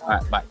 All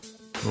right, bye.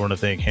 We want to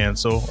thank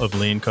Hansel of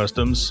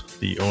Leencustoms,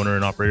 the owner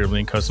and operator of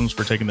Leencustoms,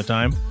 for taking the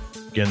time.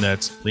 Again,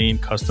 that's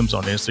Leencustoms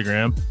on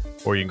Instagram,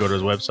 or you can go to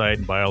his website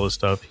and buy all his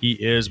stuff. He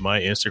is my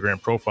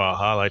Instagram profile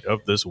highlight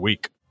of this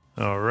week.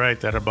 All right,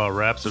 that about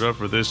wraps it up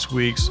for this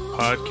week's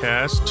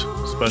podcast,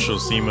 Special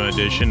SEMA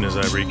edition, as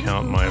I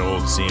recount my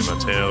old SEMA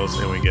tales,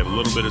 and we get a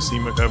little bit of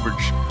SEMA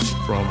coverage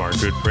from our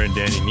good friend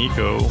Danny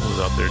Nikkhoo, who's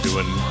out there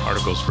doing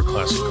articles for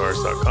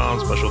ClassicCars.com.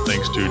 Special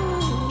thanks to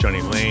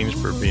Johnny Lange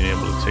for being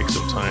able to take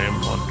some time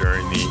on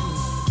during the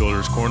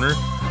Builder's Corner.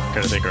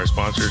 Got to thank our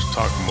sponsors,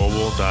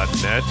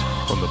 TalkMobile.net,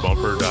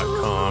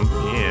 FromTheBumper.com,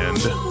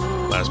 and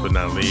last but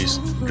not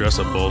least,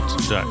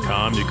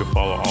 DressAbolt.com. You can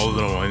follow all of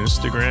them on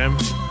Instagram.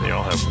 They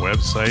all have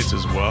websites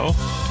as well.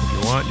 If you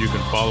want, you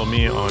can follow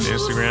me on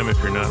Instagram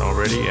if you're not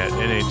already at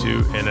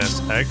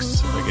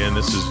NA2NSX. Again,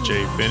 this is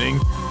Jay Finning.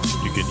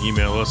 You can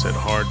email us at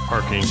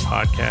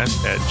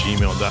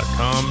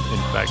hardparkingpodcast@gmail.com.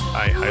 In fact,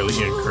 I highly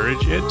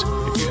encourage it.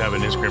 If you have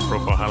an Instagram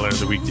profile highlight of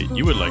the week that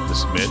you would like to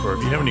submit, or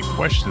if you have any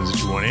questions that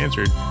you want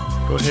answered,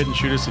 go ahead and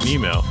shoot us an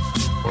email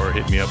or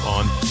hit me up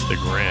on the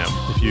gram.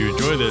 If you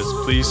enjoy this,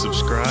 please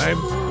subscribe,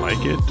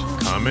 like it,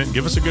 comment,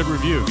 give us a good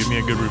review. Give me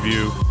a good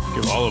review.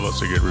 Give all of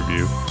us a good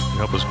review and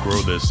help us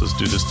grow this. Let's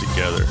do this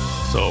together.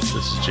 So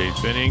this is Jay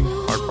Finning.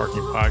 Hard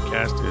Parking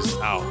Podcast is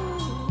out.